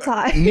all the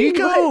time?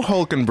 Nico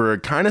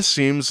Hülkenberg kind of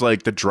seems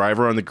like the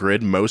driver on the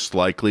grid most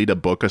likely to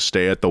book a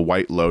stay at the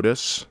White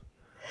Lotus.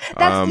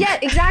 That's yeah,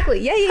 exactly.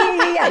 Yeah.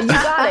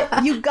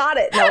 You got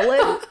it,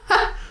 Nolan.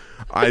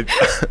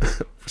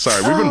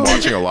 Sorry, we've been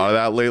watching a lot of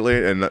that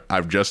lately, and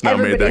I've just now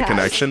made that has.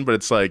 connection, but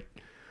it's like,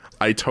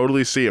 I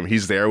totally see him.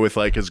 He's there with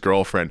like his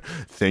girlfriend.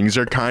 Things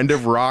are kind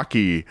of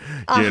rocky,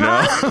 you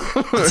know?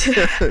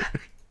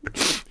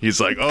 He's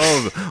like,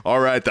 "Oh, all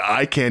right, the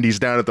eye candy's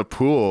down at the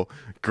pool.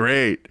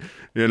 Great.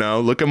 You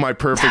know, look at my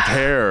perfect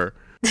hair."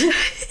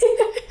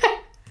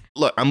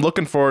 Look, I'm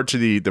looking forward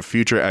to the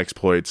future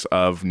exploits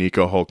of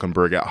Nico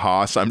Hülkenberg at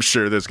Haas. I'm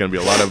sure there's going to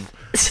be a lot of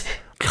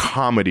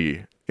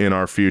comedy in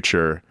our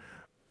future.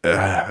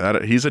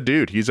 He's a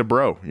dude. He's a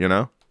bro, you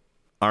know?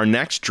 Our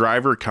next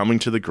driver coming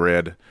to the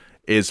grid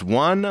is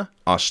one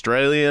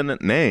Australian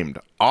named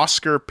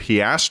Oscar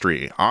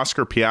Piastri.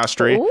 Oscar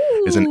Piastri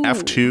is an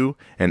F2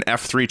 and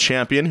F3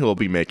 champion who will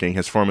be making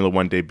his Formula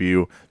One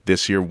debut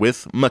this year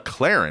with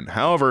McLaren.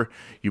 However,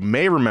 you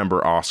may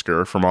remember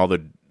Oscar from all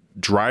the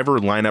driver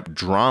lineup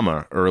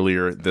drama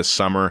earlier this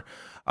summer.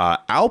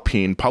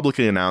 Alpine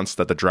publicly announced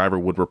that the driver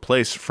would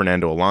replace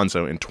Fernando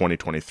Alonso in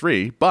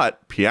 2023,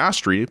 but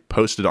Piastri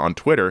posted on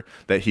Twitter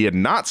that he had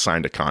not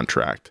signed a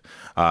contract.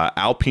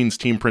 Alpine's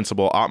team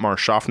principal Otmar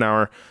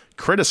Schaffnauer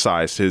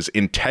criticized his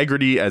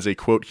integrity as a,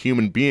 quote,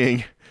 human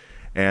being,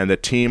 and the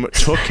team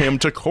took him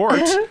to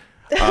court.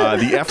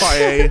 The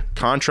FIA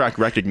Contract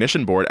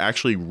Recognition Board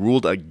actually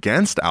ruled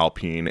against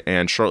Alpine,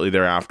 and shortly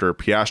thereafter,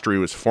 Piastri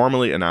was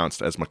formally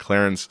announced as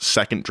McLaren's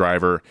second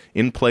driver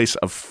in place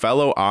of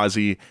fellow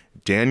Aussie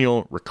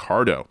Daniel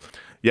Ricciardo.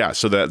 Yeah,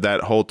 so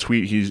that whole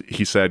tweet,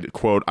 he said,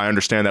 quote, "I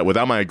understand that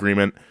without my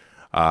agreement,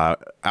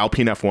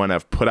 Alpine F1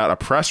 have put out a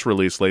press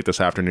release late this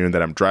afternoon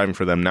that I'm driving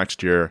for them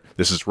next year.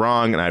 This is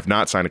wrong, and I have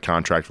not signed a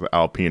contract with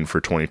Alpine for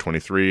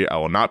 2023. I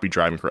will not be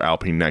driving for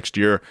Alpine next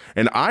year."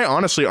 And I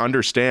honestly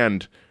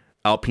understand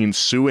Alpine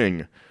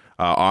suing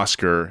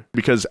Oscar,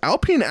 because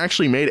Alpine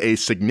actually made a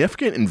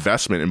significant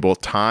investment in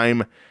both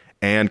time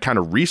and kind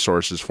of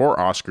resources for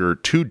Oscar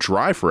to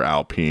drive for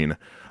Alpine.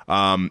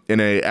 In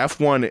a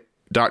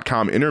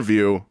F1.com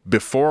interview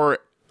before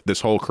this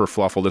whole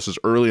kerfluffle, this is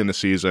early in the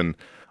season,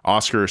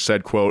 Oscar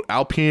said, quote,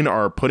 "Alpine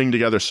are putting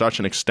together such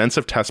an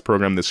extensive test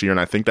program this year, and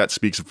I think that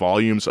speaks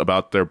volumes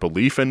about their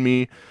belief in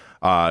me."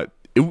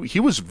 He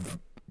was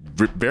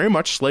very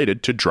much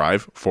slated to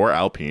drive for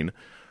Alpine.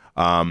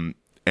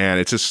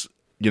 And it's just,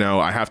 you know,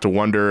 I have to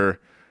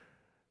wonder,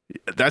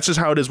 that's just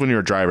how it is when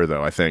you're a driver,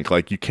 though, I think.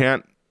 Like, you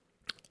can't,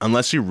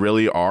 unless you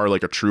really are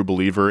like a true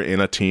believer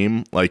in a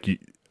team, like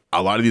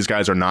a lot of these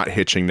guys are not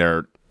hitching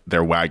their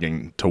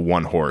wagon to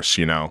one horse,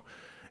 you know.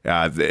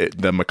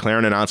 The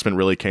McLaren announcement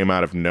really came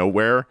out of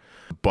nowhere,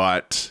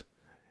 but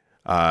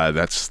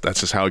that's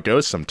just how it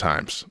goes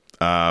sometimes.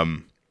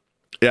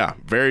 Yeah,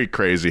 very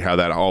crazy how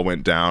that all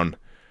went down.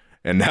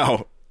 And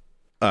now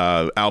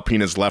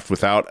Alpine is left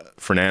without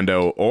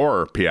Fernando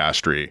or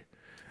Piastri.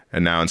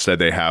 And now instead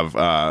they have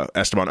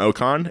Esteban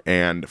Ocon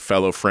and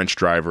fellow French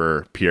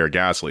driver Pierre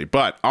Gasly.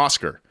 But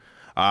Oscar,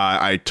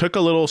 I took a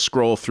little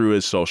scroll through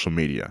his social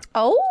media.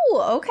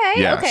 Oh,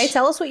 okay. Yes. Okay,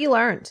 tell us what you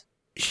learned.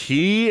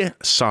 he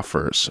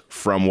suffers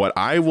from what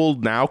I will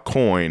now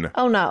coin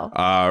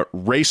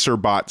racer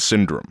bot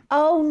syndrome.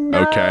 Oh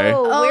no. Okay.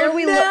 Where are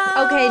we okay,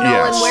 Nolan,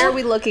 Yes. where are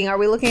we looking? Are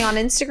we looking on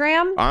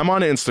Instagram? I'm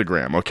on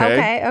Instagram,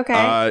 okay?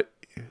 Okay.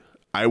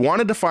 I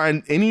wanted to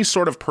find any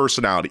sort of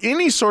personality,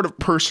 any sort of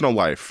personal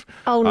life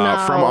Oh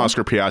no. from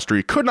Oscar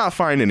Piastri. Could not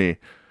find any,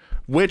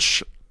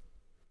 which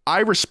I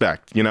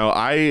respect. You know,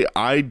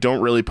 I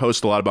don't really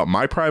post a lot about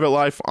my private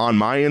life on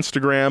my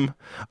Instagram.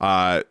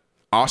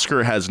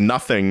 Oscar has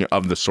nothing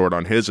of the sort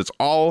on his. It's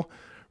all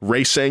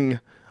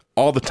racing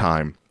all the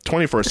time,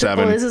 24/7.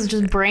 Well, this is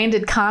just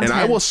branded content. And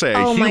I will say,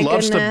 Oh my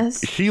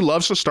he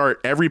loves to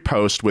start every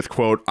post with,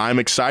 quote, "I'm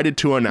excited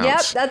to announce."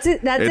 Yep, that's it.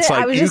 It's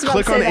I like was you just about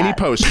click to say on any that.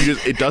 post.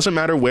 It doesn't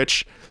matter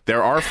which.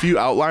 There are a few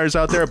outliers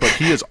out there, but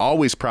he is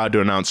always proud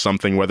to announce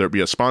something, whether it be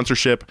a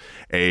sponsorship,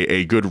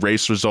 a good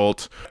race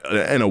result,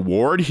 an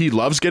award. He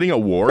loves getting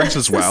awards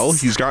as well.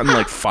 He's gotten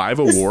like 5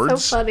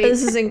 awards. So funny.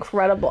 This is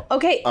incredible.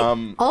 Okay.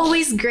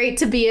 Always great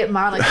to be at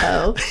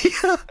Monaco.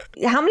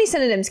 How many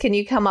synonyms can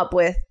you come up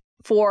with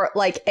for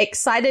like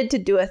excited to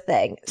do a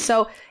thing?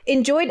 So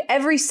enjoyed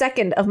every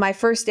second of my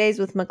first days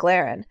with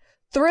McLaren.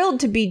 Thrilled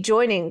to be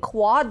joining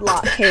Quad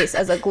Lock Case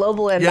as a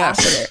global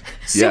ambassador.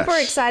 Super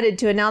excited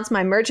to announce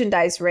my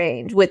merchandise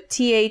range with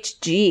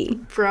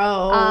THG.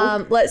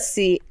 Bro. Let's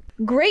see.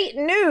 Great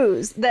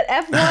news that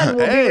F1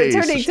 will be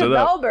returning to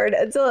Melbourne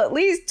until at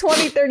least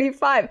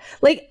 2035.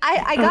 Like,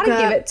 I gotta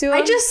give it to him.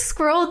 I just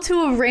scrolled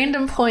to a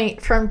random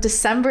point from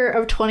December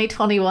of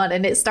 2021,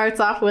 and it starts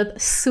off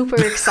with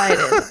super excited.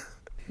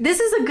 This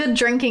is a good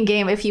drinking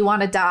game if you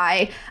want to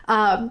die.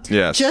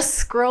 Yes. Just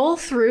scroll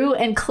through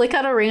and click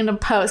on a random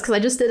post, because I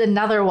just did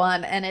another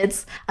one, and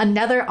it's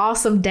another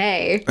awesome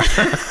day.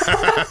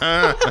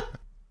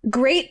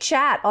 Great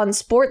chat on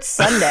Sports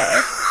Sunday.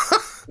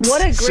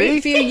 What a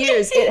great few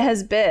years it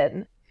has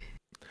been.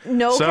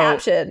 No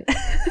caption.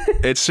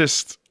 It's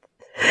just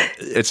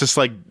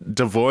like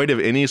devoid of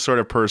any sort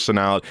of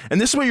personality. And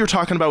this is what you were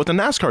talking about with the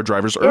NASCAR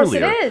drivers earlier.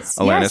 Yes, it is.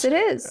 Alanis. Yes, it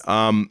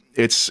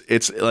is.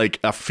 It's like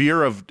a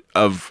fear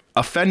of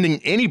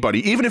offending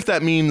anybody, even if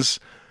that means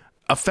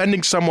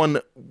offending someone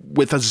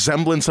with a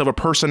semblance of a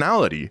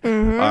personality.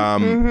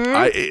 That's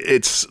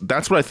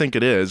what I think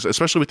it is,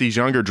 especially with these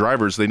younger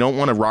drivers. They don't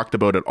want to rock the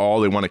boat at all.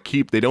 They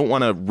don't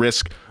want to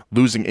risk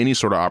losing any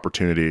sort of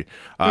opportunity.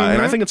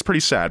 And I think it's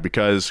pretty sad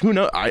because who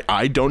knows?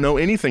 I don't know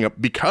anything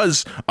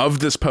because of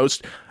this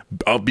post.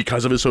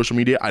 Because of his social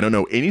media, I don't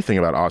know anything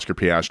about Oscar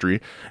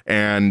Piastri,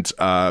 and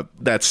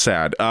that's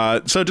sad.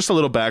 So just a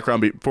little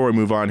background before we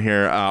move on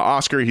here.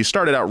 Oscar, he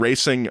started out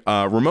racing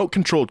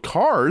remote-controlled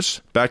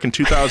cars back in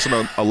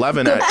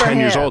 2011 at 10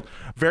 years old.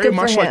 Very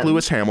much like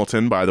Lewis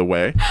Hamilton, by the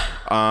way.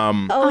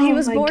 He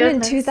was born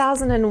in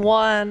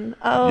 2001.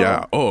 Oh.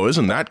 Yeah. Oh,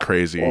 isn't that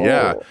crazy?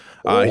 Yeah.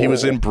 He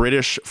was in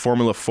British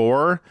Formula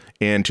 4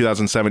 in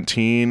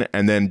 2017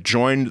 and then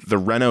joined the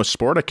Renault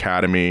Sport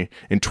Academy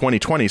in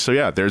 2020. So,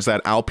 yeah, there's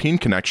that Alpine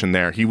connection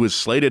there. He was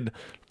slated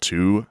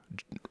to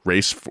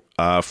race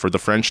for the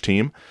French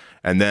team.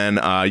 And then,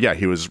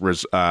 he was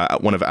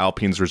one of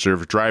Alpine's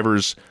reserve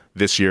drivers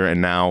this year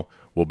and now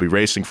will be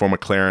racing for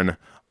McLaren,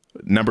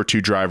 number 2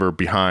 driver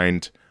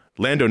behind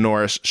Lando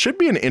Norris. Should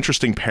be an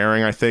interesting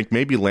pairing, I think.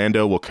 Maybe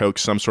Lando will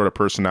coax some sort of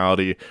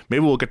personality.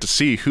 Maybe we'll get to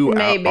see who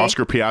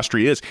Oscar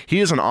Piastri is. He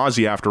is an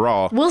Aussie after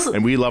all,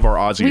 and we love our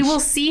Aussies. We will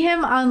see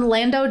him on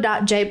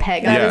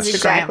lando.jpg. That is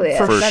exactly it.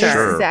 That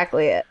is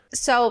exactly it.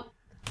 So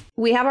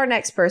we have our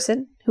next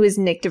person, who is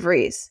Nick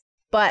DeVries.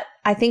 But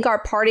I think our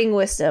parting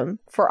wisdom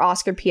for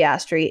Oscar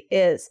Piastri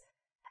is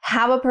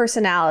have a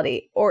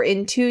personality, or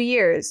in 2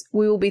 years,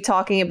 we will be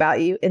talking about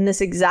you in this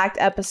exact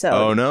episode.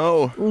 Oh,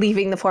 no.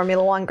 Leaving the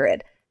Formula One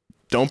grid.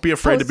 Don't be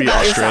afraid to be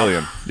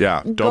Australian.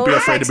 Yeah, don't be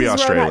afraid to be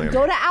Australian.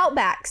 Go to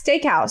Outback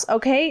Steakhouse,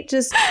 okay?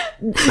 Just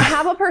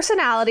have a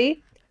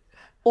personality,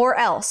 or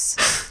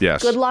else.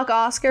 Yes. Good luck,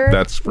 Oscar.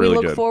 That's really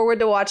good. We look forward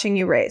to watching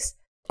you race.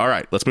 All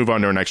right, let's move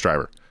on to our next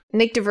driver.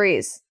 Nick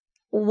DeVries,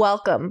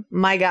 welcome,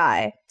 my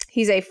guy.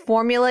 He's a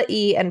Formula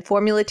E and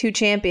Formula 2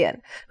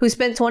 champion who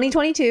spent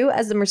 2022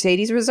 as the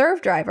Mercedes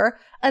reserve driver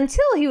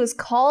until he was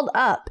called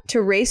up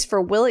to race for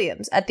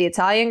Williams at the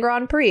Italian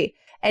Grand Prix,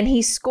 and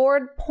he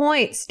scored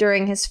points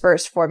during his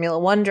first Formula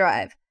 1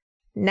 drive.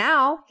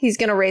 Now he's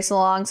going to race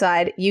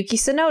alongside Yuki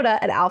Tsunoda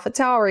at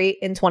AlphaTauri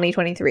in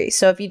 2023.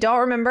 So if you don't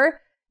remember,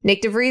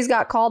 Nick DeVries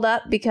got called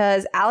up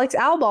because Alex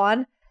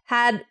Albon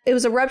it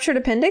was a ruptured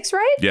appendix,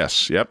 right?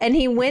 Yes, yep. And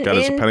he got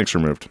his appendix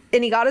removed.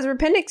 And he got his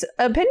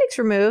appendix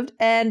removed,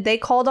 and they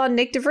called on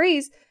Nick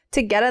DeVries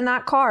to get in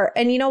that car.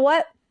 And you know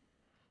what?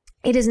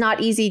 It is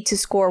not easy to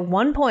score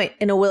 1 point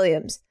in a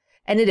Williams,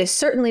 and it is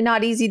certainly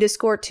not easy to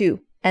score 2.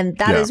 And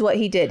that is what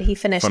he did. He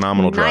finished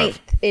ninth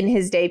in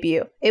his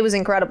debut. It was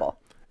incredible.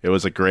 It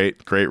was a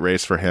great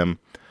race for him.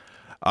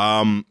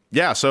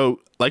 So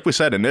like we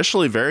said,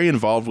 initially very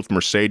involved with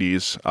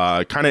Mercedes,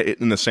 kind of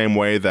in the same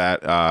way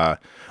that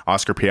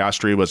Oscar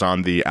Piastri was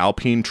on the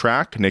Alpine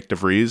track. Nick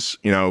DeVries,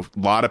 a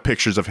lot of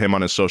pictures of him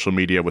on his social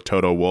media with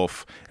Toto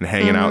Wolff and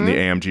hanging out in the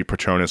AMG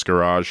Petronas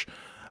garage.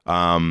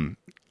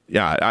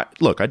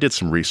 I did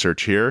some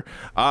research here.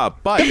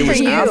 But it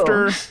was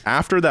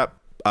after that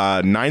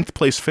 9th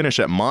place finish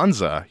at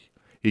Monza,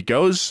 he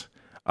goes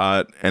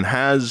and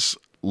has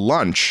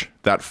lunch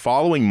that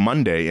following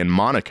Monday in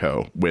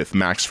Monaco with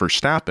Max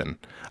Verstappen.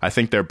 I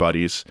think they're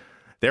buddies.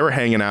 They were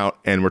hanging out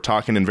and were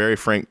talking in very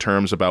frank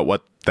terms about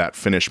what that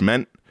finish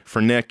meant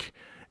for Nick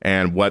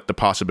and what the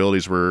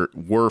possibilities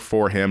were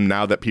for him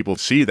now that people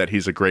see that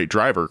he's a great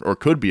driver or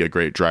could be a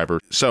great driver.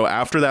 So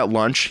after that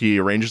lunch, he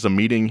arranges a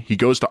meeting. He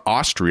goes to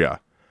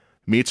Austria,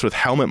 meets with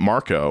Helmut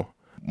Marko,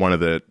 one of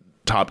the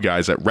top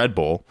guys at Red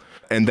Bull.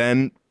 And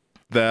then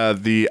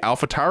the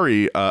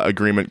AlphaTauri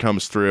agreement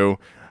comes through.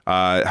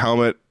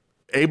 Helmut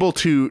able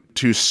to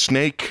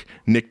snake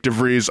Nick De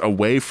Vries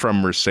away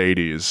from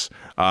Mercedes,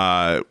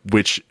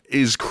 which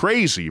is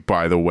crazy,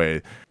 by the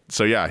way.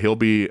 So yeah, he'll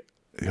be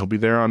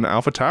there on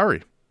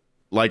AlphaTauri.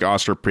 Like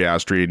Oscar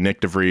Piastri,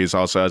 Nick De Vries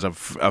also has a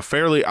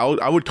fairly,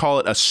 I would call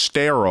it a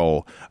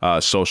sterile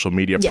social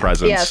media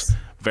presence. Yes.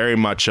 Very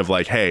much of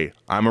like, hey,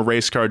 I'm a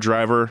race car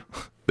driver.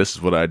 This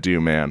is what I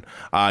do, man.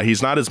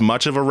 He's not as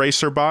much of a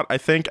racer bot, I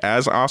think,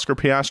 as Oscar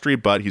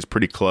Piastri, but he's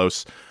pretty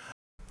close.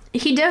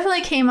 He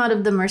definitely came out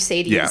of the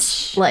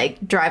Mercedes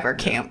like driver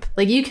camp.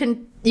 Like you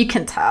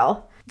can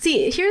tell.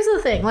 See, here's the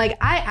thing. Like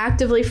I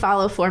actively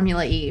follow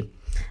Formula E.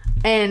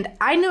 And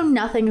I know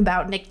nothing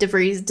about Nick De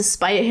Vries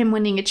despite him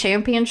winning a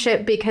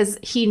championship because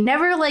he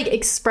never like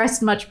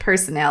expressed much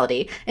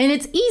personality. And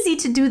it's easy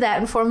to do that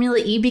in Formula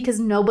E because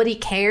nobody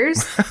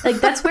cares. Like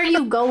that's where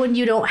you go when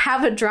you don't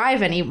have a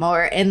drive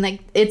anymore and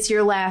like it's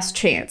your last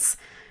chance.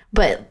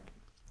 But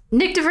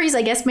Nick De Vries,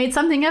 I guess, made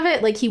something of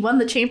it. Like he won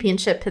the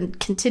championship and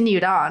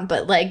continued on.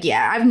 But like,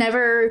 yeah, I've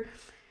never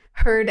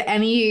heard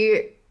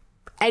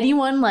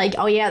anyone like,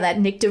 oh yeah, that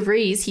Nick De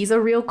Vries, he's a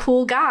real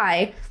cool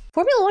guy.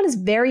 Formula One is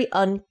very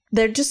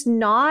they're just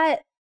not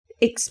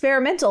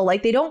experimental.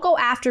 Like they don't go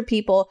after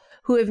people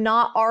who have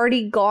not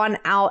already gone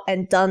out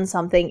and done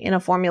something in a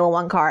Formula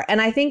One car.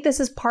 And I think this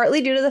is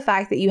partly due to the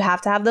fact that you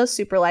have to have those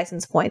super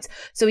license points.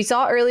 So we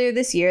saw earlier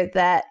this year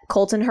that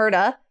Colton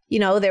Herta,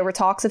 there were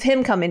talks of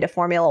him coming to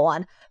Formula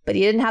One, but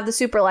he didn't have the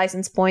super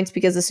license points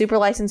because the super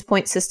license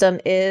point system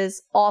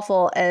is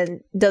awful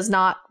and does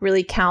not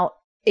really count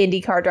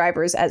IndyCar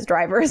drivers as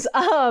drivers.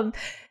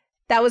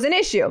 That was an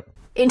issue.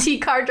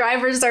 IndyCar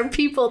drivers are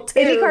people too.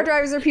 IndyCar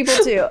drivers are people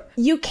too.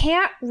 You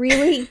can't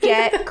really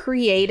get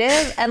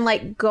creative and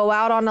like go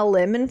out on a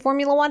limb in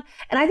Formula One.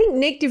 And I think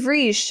Nick De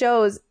Vries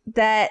shows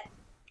that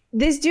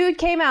this dude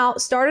came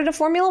out, started a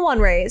Formula One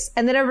race,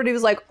 and then everybody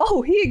was like,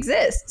 oh, he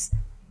exists.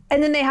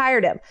 And then they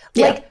hired him.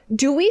 Yeah. Like,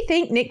 do we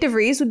think Nick De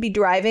Vries would be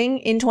driving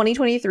in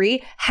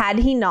 2023 had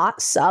he not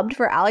subbed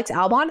for Alex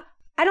Albon?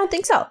 I don't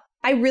think so.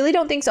 I really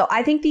don't think so.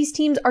 I think these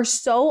teams are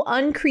so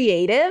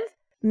uncreative.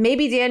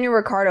 Maybe Daniel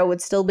Ricciardo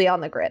would still be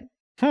on the grid.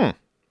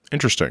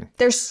 Interesting.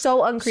 They're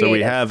so uncreative. So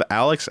we have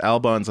Alex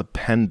Albon's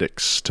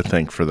appendix to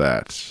thank for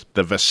that.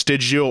 The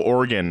vestigial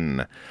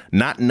organ,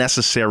 not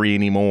necessary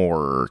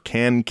anymore,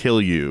 can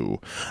kill you.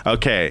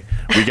 Okay,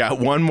 we got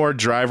one more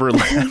driver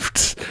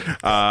left.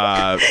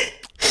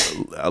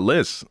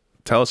 Liz,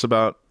 tell us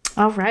about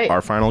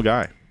our final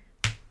guy.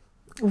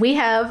 We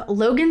have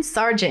Logan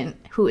Sargent,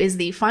 who is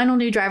the final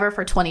new driver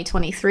for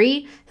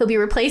 2023. He'll be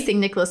replacing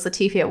Nicholas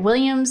Latifi at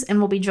Williams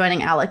and will be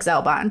joining Alex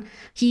Albon.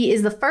 He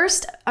is the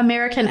first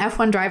American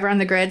F1 driver on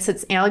the grid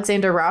since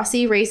Alexander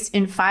Rossi raced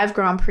in 5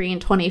 Grand Prix in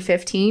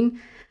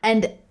 2015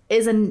 and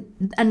is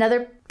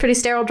another pretty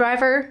sterile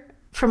driver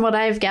from what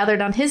I've gathered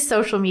on his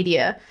social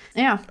media.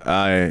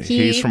 Yeah.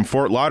 He's from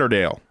Fort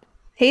Lauderdale.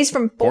 He's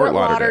from Fort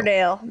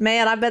Lauderdale.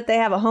 Man, I bet they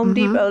have a Home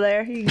Depot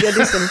there. You can go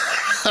do some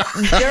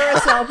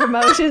Duracell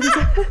promotions.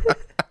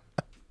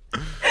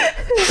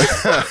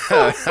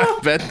 I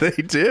bet they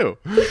do.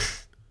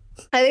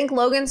 I think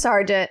Logan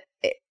Sargent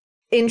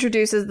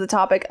introduces the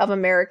topic of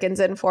Americans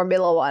in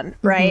Formula One,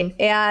 right?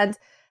 And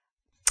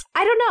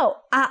I don't know.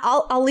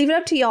 I'll leave it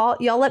up to y'all.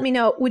 Y'all let me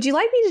know. Would you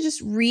like me to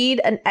just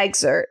read an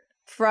excerpt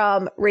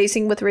from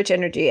Racing with Rich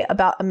Energy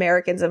about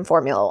Americans in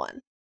Formula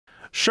One?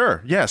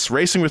 Sure. Yes.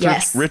 Racing with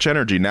Rich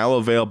Energy, now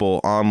available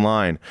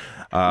online.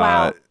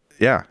 Wow.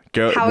 Yeah.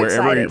 Go How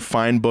wherever exciting.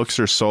 fine books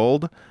are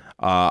sold.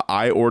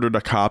 I ordered a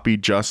copy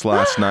just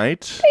last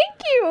night.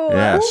 Thank you.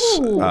 Yes.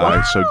 Ooh,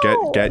 wow. So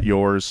get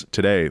yours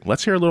today.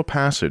 Let's hear a little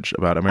passage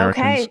about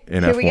Americans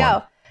in F1. Here we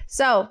go.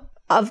 So,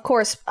 of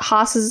course,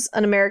 Haas is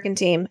an American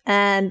team,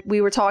 and we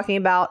were talking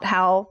about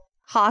how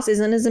Haas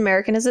isn't as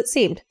American as it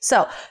seemed.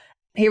 So,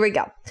 here we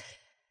go.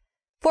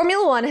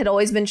 Formula One had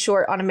always been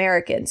short on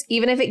Americans,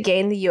 even if it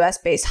gained the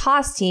US-based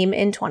Haas team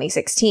in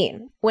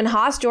 2016. When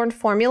Haas joined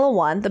Formula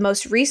One, the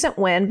most recent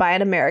win by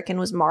an American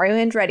was Mario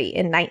Andretti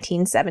in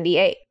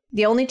 1978.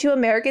 The only 2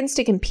 Americans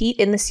to compete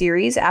in the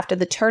series after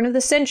the turn of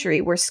the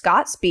century were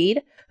Scott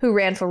Speed, who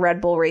ran for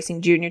Red Bull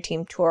Racing Junior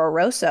Team Toro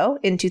Rosso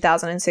in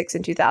 2006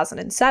 and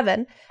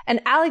 2007,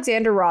 and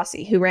Alexander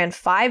Rossi, who ran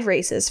 5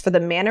 races for the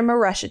Manor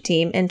Marussia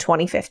team in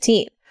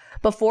 2015.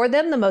 Before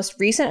them, the most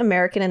recent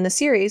American in the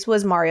series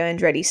was Mario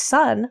Andretti's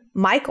son,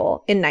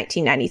 Michael, in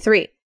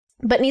 1993.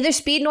 But neither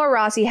Speed nor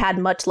Rossi had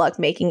much luck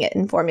making it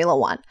in Formula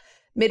One.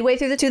 Midway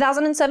through the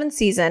 2007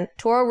 season,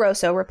 Toro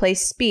Rosso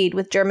replaced Speed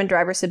with German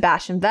driver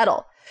Sebastian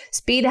Vettel.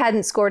 Speed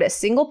hadn't scored a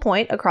single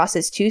point across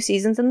his 2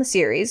 seasons in the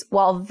series,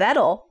 while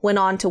Vettel went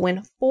on to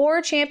win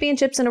 4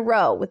 championships in a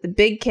row with the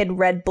Big Kid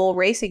Red Bull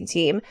Racing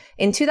Team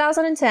in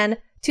 2010,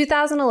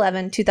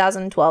 2011,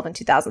 2012, and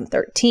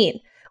 2013.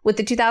 With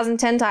the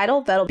 2010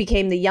 title, Vettel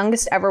became the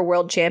youngest ever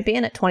world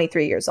champion at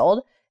 23 years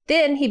old.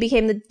 Then he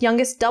became the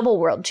youngest double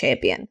world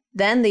champion,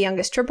 then the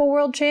youngest triple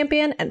world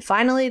champion, and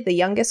finally the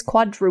youngest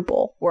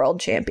quadruple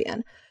world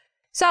champion.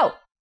 So,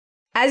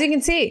 as you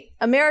can see,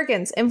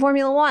 Americans in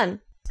Formula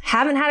One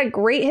haven't had a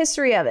great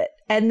history of it.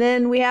 And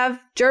then we have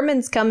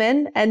Germans come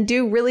in and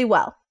do really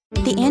well.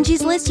 The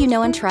Angie's List you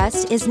know and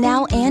trust is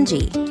now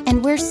Angie,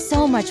 and we're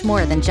so much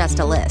more than just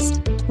a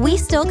list. We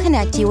still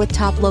connect you with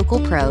top local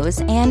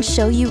pros and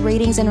show you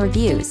ratings and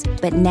reviews,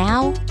 but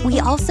now we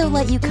also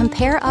let you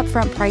compare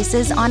upfront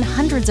prices on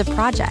hundreds of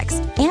projects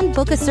and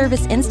book a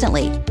service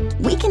instantly.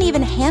 We can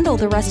even handle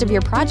the rest of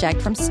your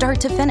project from start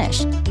to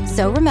finish.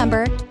 So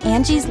remember,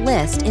 Angie's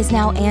List is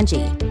now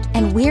Angie,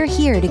 and we're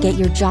here to get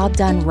your job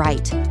done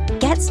right.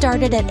 Get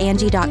started at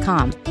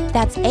Angie.com.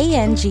 That's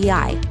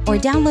ANGI, or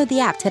download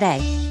the app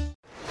today.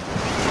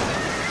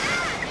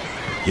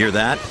 Hear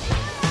that?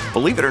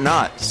 Believe it or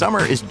not,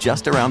 summer is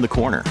just around the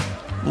corner.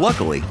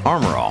 Luckily,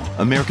 Armor All,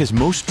 America's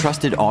most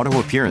trusted auto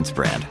appearance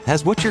brand,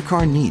 has what your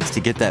car needs to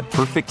get that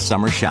perfect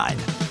summer shine.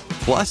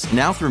 Plus,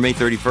 now through May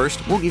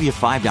 31st, we'll give you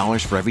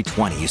 $5 for every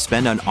 $20 you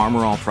spend on Armor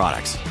All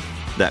products.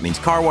 That means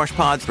car wash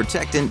pods,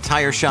 protectant,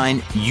 tire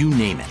shine, you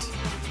name it.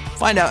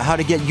 Find out how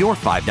to get your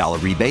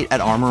 $5 rebate at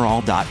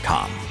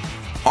armorall.com.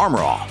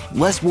 Armor All,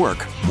 less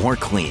work, more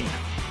clean.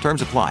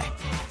 Terms apply.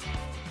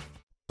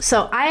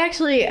 So I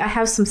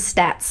have some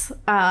stats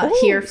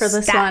here for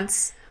this one,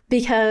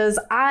 because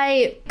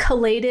I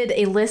collated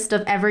a list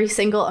of every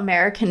single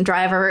American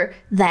driver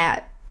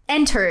that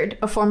entered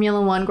a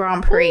Formula One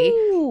Grand Prix.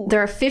 Ooh. There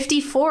are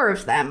 54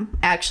 of them,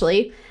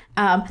 actually.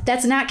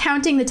 That's not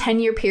counting the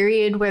 10-year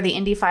period where the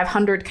Indy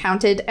 500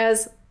 counted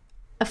as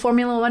a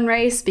Formula One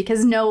race,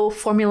 because no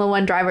Formula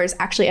One drivers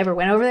actually ever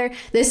went over there.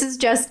 This is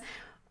just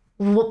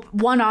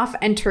one-off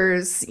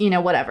enters,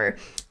 whatever.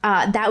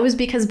 That was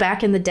because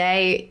back in the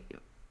day,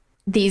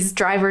 these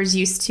drivers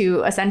used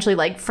to essentially,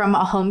 like, from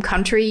a home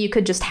country, you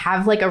could just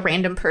have like a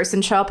random person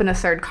show up in a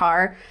third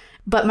car.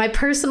 But my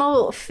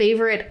personal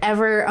favorite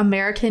ever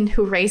American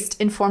who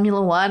raced in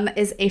Formula One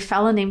is a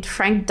fella named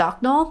Frank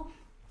Docknall.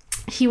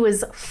 He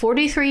was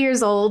 43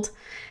 years old.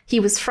 He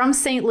was from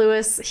St.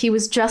 Louis. He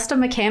was just a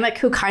mechanic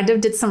who kind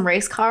of did some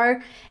race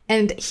car.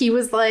 And he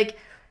was like,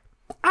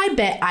 I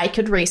bet I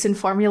could race in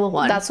Formula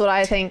One. That's what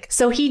I think.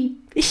 So he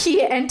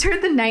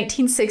entered the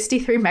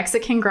 1963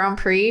 Mexican Grand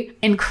Prix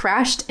and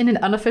crashed in an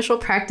unofficial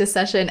practice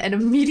session and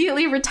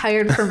immediately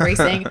retired from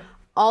racing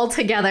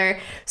altogether.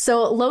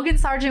 So Logan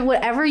Sargent,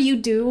 whatever you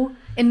do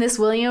in this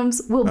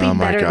Williams will be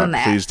better than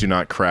that. Please do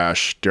not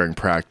crash during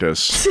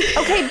practice.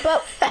 Okay,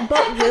 but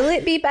will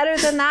it be better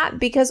than that?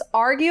 Because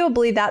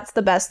arguably that's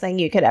the best thing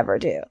you could ever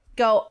do.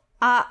 Go,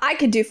 I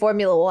could do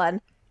Formula One.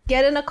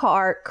 Get in a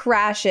car,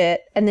 crash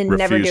it, and then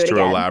never do it again. Refuse to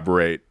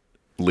elaborate.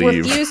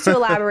 Leave. Refuse to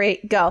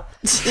elaborate. Go.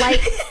 Like,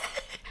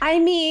 I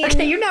mean...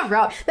 Okay, you're not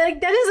wrong.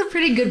 That is a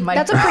pretty good mic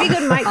drop. That's a pretty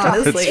good mic drop.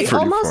 Honestly. It's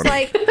almost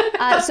funny.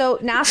 Like... so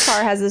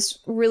NASCAR has this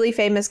really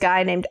famous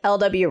guy named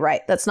L.W.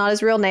 Wright. That's not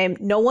his real name.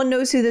 No one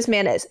knows who this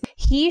man is.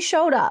 He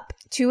showed up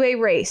to a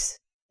race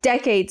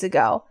decades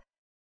ago.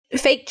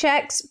 Fake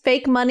checks,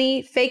 fake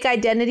money, fake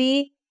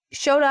identity.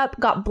 Showed up,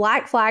 got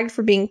black flagged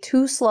for being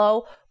too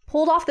slow.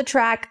 Pulled off the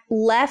track,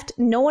 left,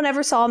 no one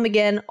ever saw him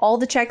again, all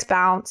the checks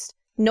bounced,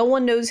 no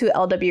one knows who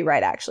L.W.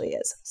 Wright actually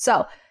is.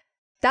 So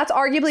that's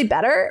arguably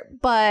better,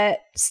 but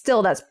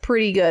still that's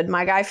pretty good.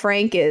 My guy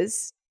Frank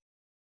he's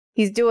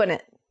doing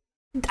it.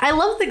 I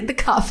love the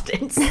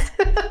confidence.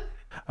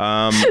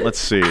 Let's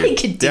see. I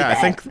could do that.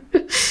 I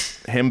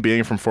think him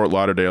being from Fort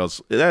Lauderdale,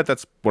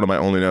 that's one of my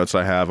only notes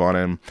I have on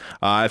him.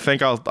 I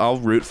think I'll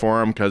root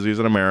for him because he's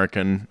an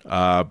American,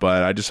 but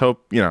I just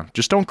hope,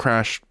 just don't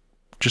crash.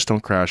 Just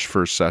don't crash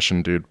first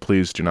session, dude.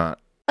 Please do not.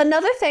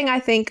 Another thing I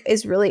think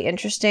is really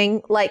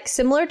interesting, like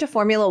similar to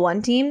Formula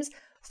One teams,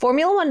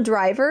 Formula One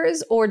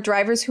drivers or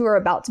drivers who are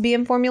about to be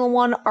in Formula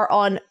One are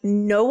on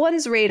no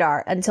one's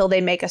radar until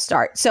they make a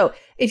start. So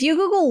if you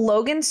Google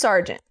Logan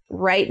Sargent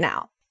right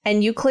now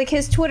and you click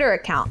his Twitter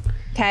account,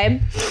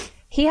 okay,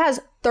 he has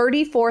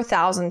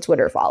 34,000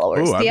 Twitter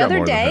followers. Ooh, the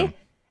other day,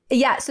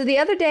 so the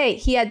other day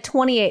he had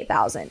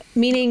 28,000,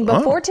 meaning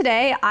before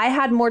today, I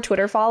had more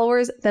Twitter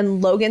followers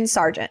than Logan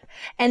Sargent.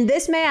 And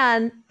this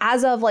man,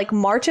 as of like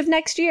March of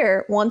next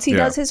year, once he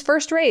does his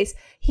first race,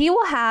 he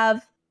will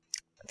have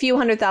a few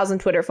 100,000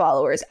 Twitter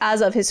followers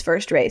as of his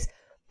first race.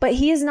 But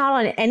he is not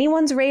on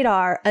anyone's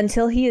radar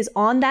until he is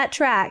on that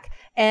track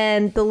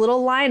and the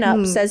little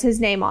lineup says his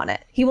name on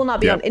it. He will not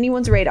be on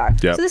anyone's radar.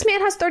 Yep. So this man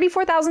has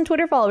 34,000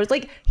 Twitter followers.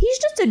 Like, he's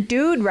just a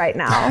dude right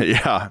now.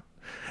 Yeah.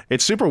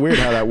 It's super weird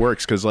how that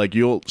works because like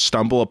you'll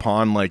stumble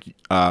upon like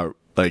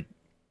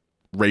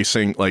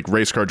racing, like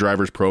race car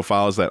drivers'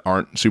 profiles that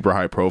aren't super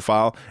high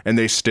profile, and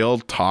they still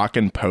talk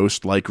and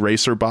post like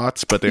racer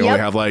bots, but they only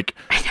have like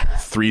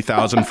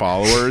 3,000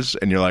 followers,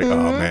 and you're like,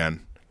 oh man,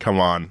 come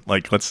on,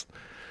 like let's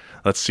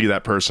see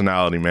that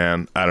personality,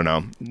 man. I don't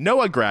know.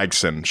 Noah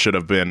Gragson should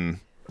have been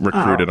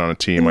recruited on a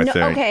team, I think.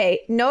 Okay,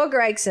 Noah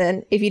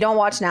Gragson, if you don't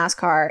watch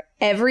NASCAR,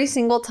 every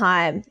single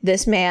time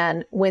this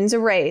man wins a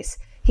race,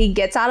 he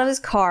gets out of his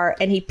car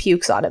and he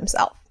pukes on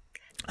himself.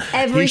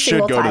 He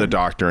should go to the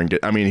doctor and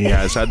get, I mean, he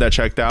has had that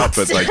checked out,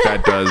 but like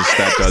that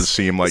does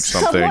seem like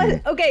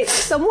something.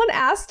 Someone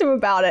asked him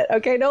about it.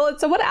 Okay, Nolan,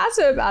 someone asked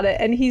him about it,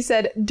 and he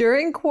said,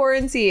 during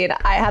quarantine,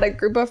 I had a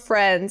group of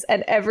friends,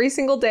 and every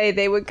single day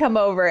they would come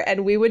over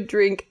and we would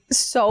drink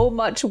so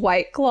much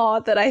White Claw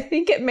that I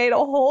think it made a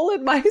hole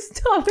in my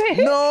stomach.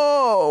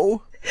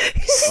 No!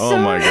 Oh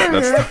my God,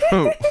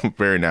 that's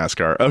very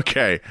NASCAR.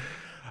 Okay.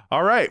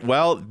 All right.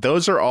 Well,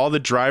 those are all the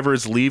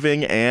drivers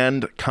leaving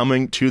and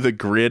coming to the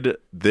grid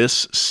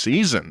this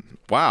season.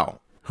 Wow.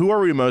 Who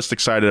are we most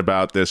excited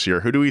about this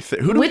year? Who do we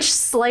Which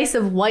slice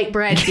of white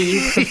bread do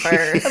you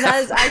prefer?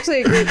 That is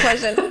actually a great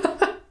question.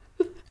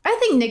 I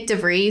think Nick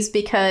DeVries,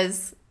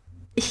 because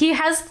he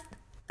has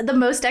the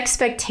most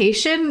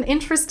expectation,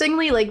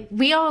 interestingly. Like,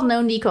 we all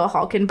know Nico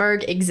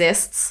Hülkenberg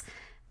exists.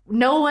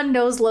 No one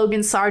knows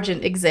Logan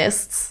Sargent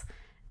exists.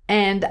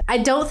 And I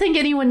don't think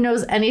anyone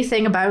knows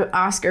anything about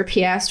Oscar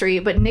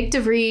Piastri, but Nick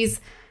DeVries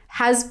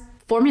has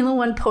Formula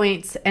One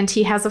points and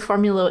he has a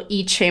Formula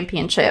E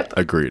championship.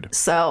 Agreed.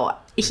 So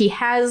he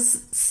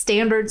has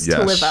standards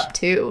to live up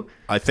to.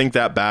 I think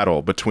that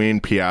battle between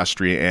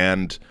Piastri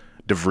and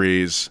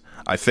DeVries,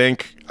 I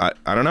think,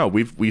 I don't know,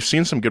 we've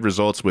seen some good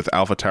results with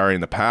AlphaTauri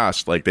in the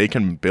past. Like, they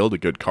can build a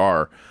good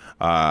car.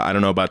 I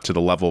don't know about to the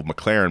level of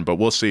McLaren, but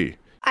we'll see.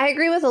 I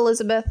agree with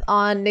Elizabeth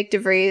on Nick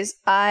DeVries.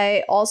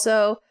 I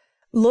also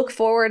look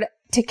forward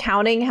to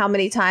counting how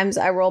many times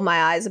I roll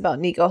my eyes about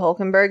Nico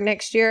Hülkenberg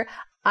next year.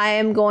 I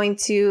am going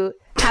to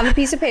have a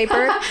piece of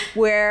paper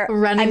where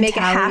I make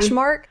a hash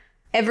mark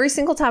every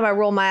single time I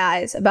roll my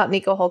eyes about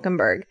Nico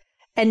Hülkenberg.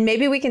 And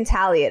maybe we can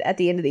tally it at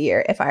the end of the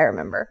year if I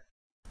remember.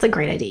 It's a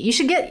great idea. You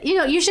should get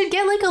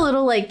like a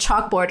little like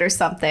chalkboard or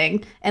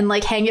something and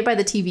like hang it by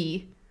the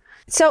TV.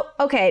 So,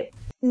 okay,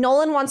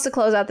 Nolan wants to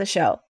close out the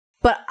show.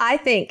 But I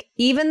think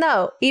even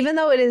though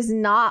it is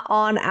not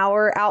on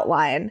our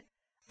outline,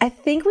 I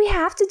think we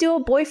have to do a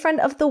boyfriend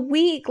of the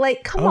week.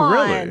 Like, come on.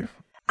 Really?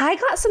 I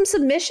got some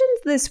submissions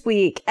this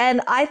week,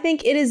 and I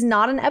think it is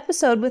not an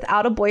episode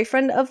without a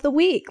boyfriend of the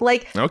week.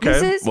 Like,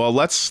 okay. Well,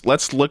 let's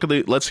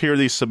hear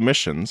these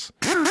submissions.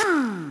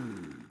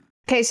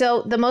 Okay,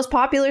 so the most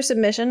popular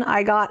submission,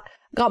 I got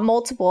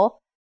multiple.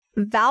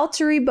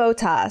 Valtteri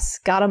Bottas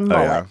got a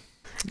mullet. Oh, yeah.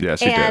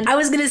 Yes, you did. I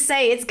was going to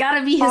say, it's got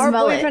to be his mullet.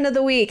 Our boyfriend of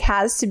the week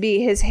has to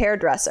be his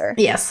hairdresser.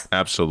 Yes.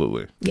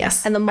 Absolutely.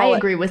 Yes. And the mullet. I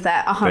agree with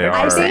that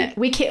 100%.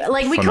 We can't,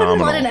 we couldn't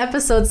let an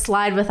episode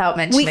slide without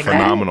mentioning that.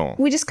 Phenomenal.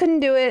 We just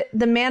couldn't do it.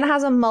 The man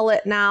has a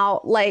mullet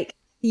now. Like,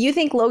 you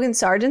think Logan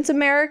Sargent's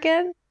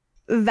American?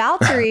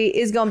 Valtteri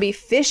is going to be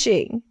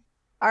fishing.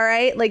 All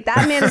right? Like,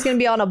 that man is going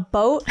to be on a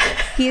boat.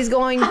 He is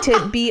going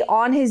to be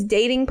on his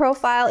dating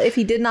profile, if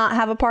he did not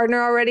have a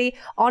partner already,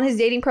 on his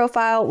dating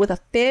profile with a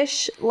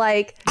fish.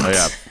 Like, oh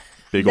yeah,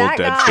 big old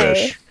dead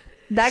fish.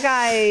 That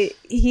guy,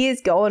 he is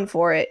going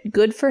for it.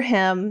 Good for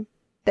him.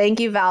 Thank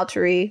you,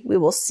 Valtteri. We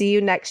will see you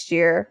next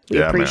year.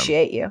 We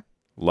appreciate you.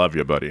 Love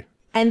you, buddy.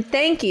 And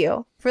thank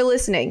you for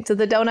listening to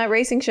the Donut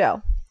Racing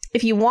Show.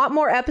 If you want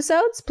more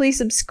episodes, please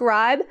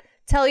subscribe,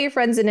 tell your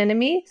friends and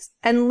enemies,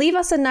 and leave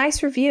us a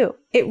nice review.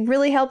 It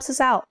really helps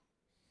us out.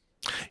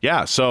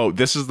 Yeah, so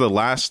this is the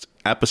last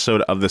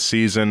episode of the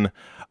season,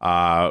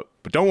 but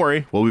don't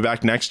worry, we'll be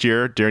back next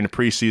year during the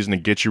preseason to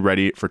get you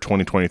ready for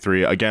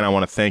 2023. Again, I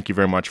want to thank you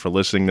very much for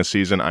listening this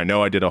season. I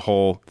know I did a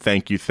whole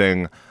thank you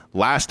thing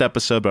last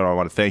episode, but I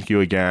want to thank you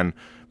again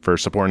for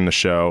supporting the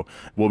show.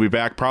 We'll be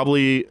back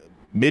probably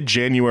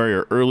mid-January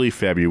or early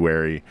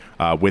February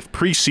with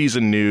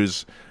preseason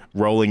news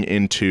rolling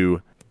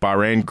into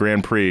Bahrain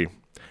Grand Prix.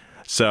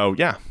 So,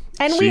 yeah.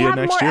 And we have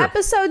more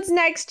episodes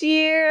next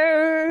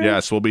year.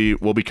 Yes, we'll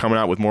be coming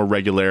out with more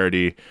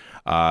regularity,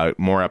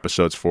 more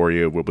episodes for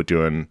you. We'll be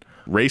doing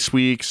race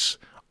weeks,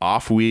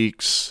 off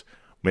weeks,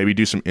 maybe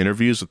do some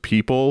interviews with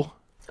people.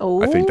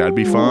 Oh, I think that'd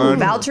be fun.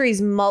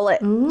 Valtteri's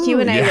mullet.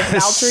 Q&A with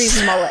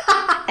Valtteri's mullet.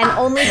 And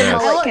only the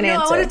mullet can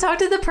answer. I want to talk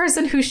to the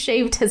person who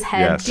shaved his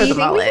head for the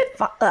mullet.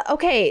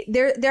 Okay,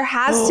 there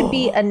has to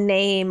be a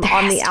name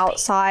on the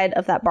outside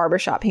of that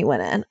barbershop he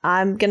went in.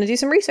 I'm going to do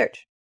some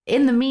research.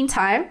 In the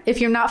meantime,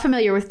 if you're not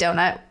familiar with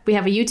Donut, we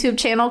have a YouTube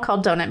channel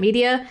called Donut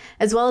Media,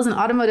 as well as an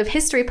automotive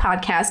history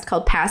podcast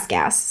called Past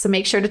Gas, so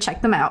make sure to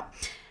check them out.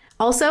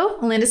 Also,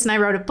 Alandis and I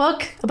wrote a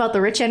book about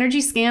the Rich Energy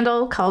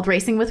scandal called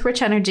Racing with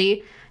Rich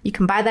Energy. You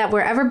can buy that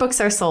wherever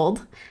books are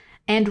sold.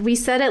 And we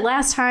said it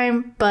last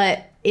time,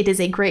 but it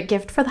is a great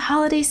gift for the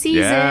holiday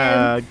season.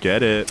 Yeah,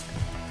 get it.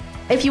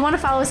 If you want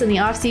to follow us in the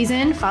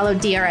off-season, follow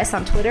DRS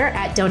on Twitter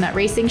at Donut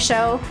Racing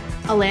Show.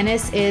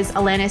 Alanis is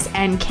Alanis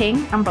N.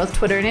 King on both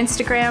Twitter and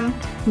Instagram.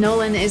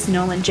 Nolan is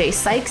Nolan J.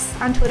 Sykes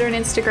on Twitter and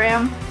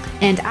Instagram.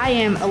 And I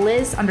am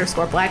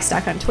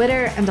Eliz_Blackstock on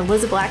Twitter and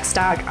Eliza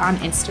Blackstock on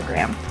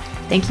Instagram.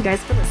 Thank you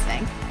guys for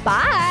listening.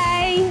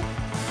 Bye.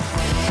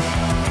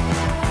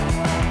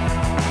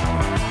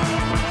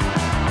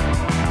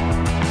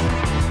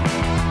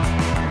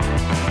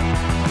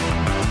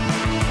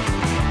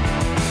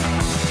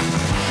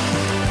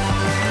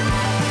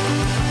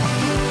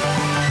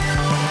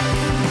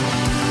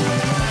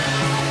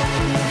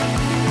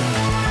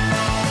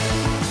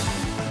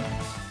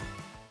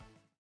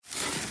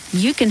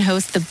 You can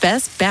host the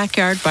best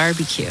backyard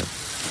barbecue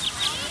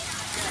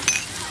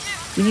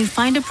when you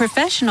find a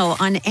professional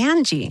on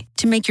Angie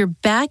to make your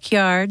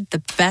backyard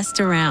the best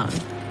around.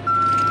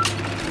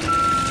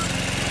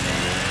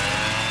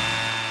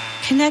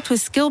 Connect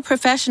with skilled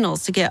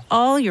professionals to get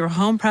all your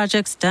home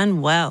projects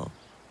done well.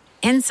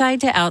 Inside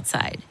to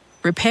outside,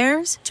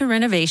 repairs to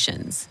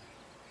renovations.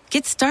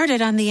 Get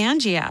started on the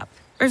Angie app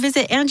or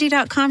visit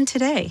Angie.com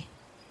today.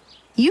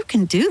 You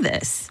can do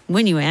this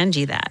when you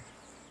Angie that.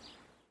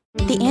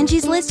 The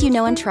Angie's List you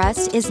know and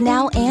trust is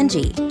now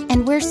Angie,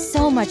 and we're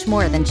so much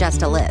more than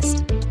just a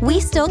list. We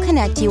still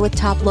connect you with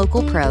top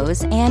local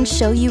pros and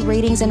show you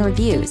ratings and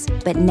reviews,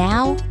 but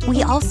now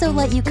we also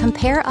let you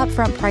compare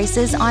upfront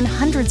prices on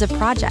hundreds of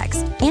projects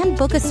and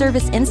book a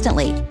service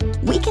instantly.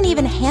 We can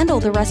even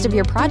handle the rest of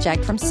your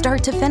project from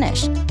start to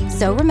finish.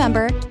 So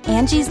remember,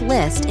 Angie's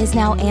List is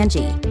now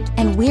Angie,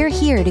 and we're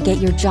here to get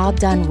your job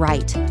done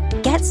right.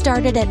 Get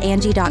started at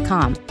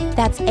Angie.com.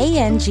 That's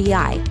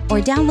ANGI, or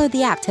download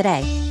the app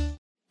today.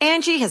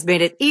 Angie has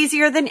made it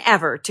easier than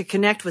ever to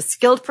connect with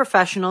skilled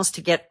professionals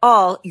to get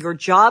all your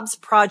jobs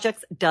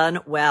projects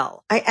done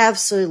well. I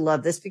absolutely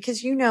love this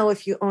because, you know,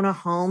 if you own a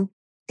home,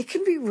 it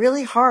can be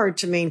really hard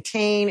to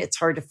maintain. It's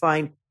hard to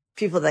find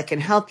people that can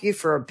help you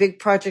for a big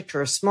project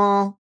or a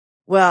small.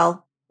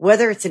 Well,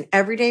 whether it's in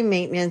everyday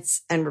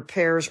maintenance and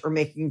repairs or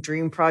making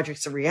dream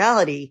projects a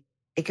reality,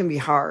 it can be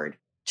hard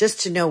just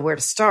to know where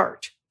to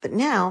start. But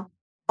now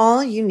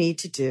all you need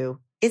to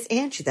do is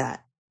Angie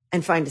that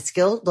and find a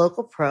skilled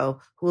local pro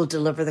who will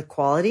deliver the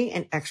quality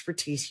and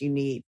expertise you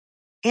need.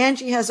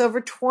 Angie has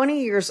over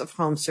 20 years of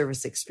home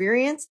service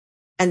experience,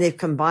 and they've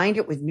combined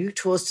it with new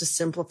tools to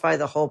simplify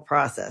the whole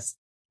process.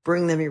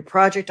 Bring them your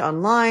project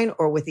online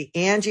or with the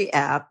Angie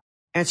app,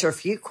 answer a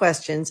few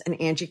questions, and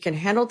Angie can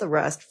handle the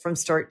rest from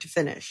start to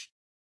finish.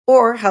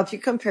 Or help you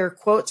compare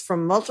quotes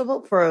from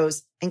multiple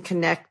pros and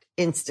connect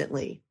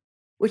instantly,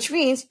 which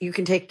means you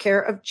can take care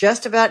of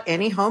just about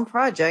any home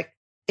project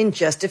in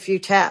just a few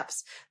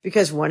taps.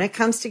 Because when it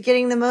comes to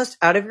getting the most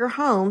out of your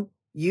home,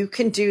 you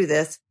can do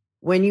this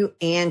when you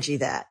Angie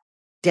that.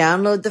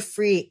 Download the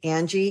free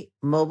Angie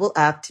mobile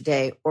app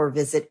today or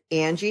visit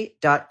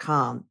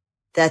Angie.com.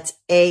 That's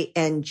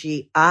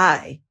ANGI.com.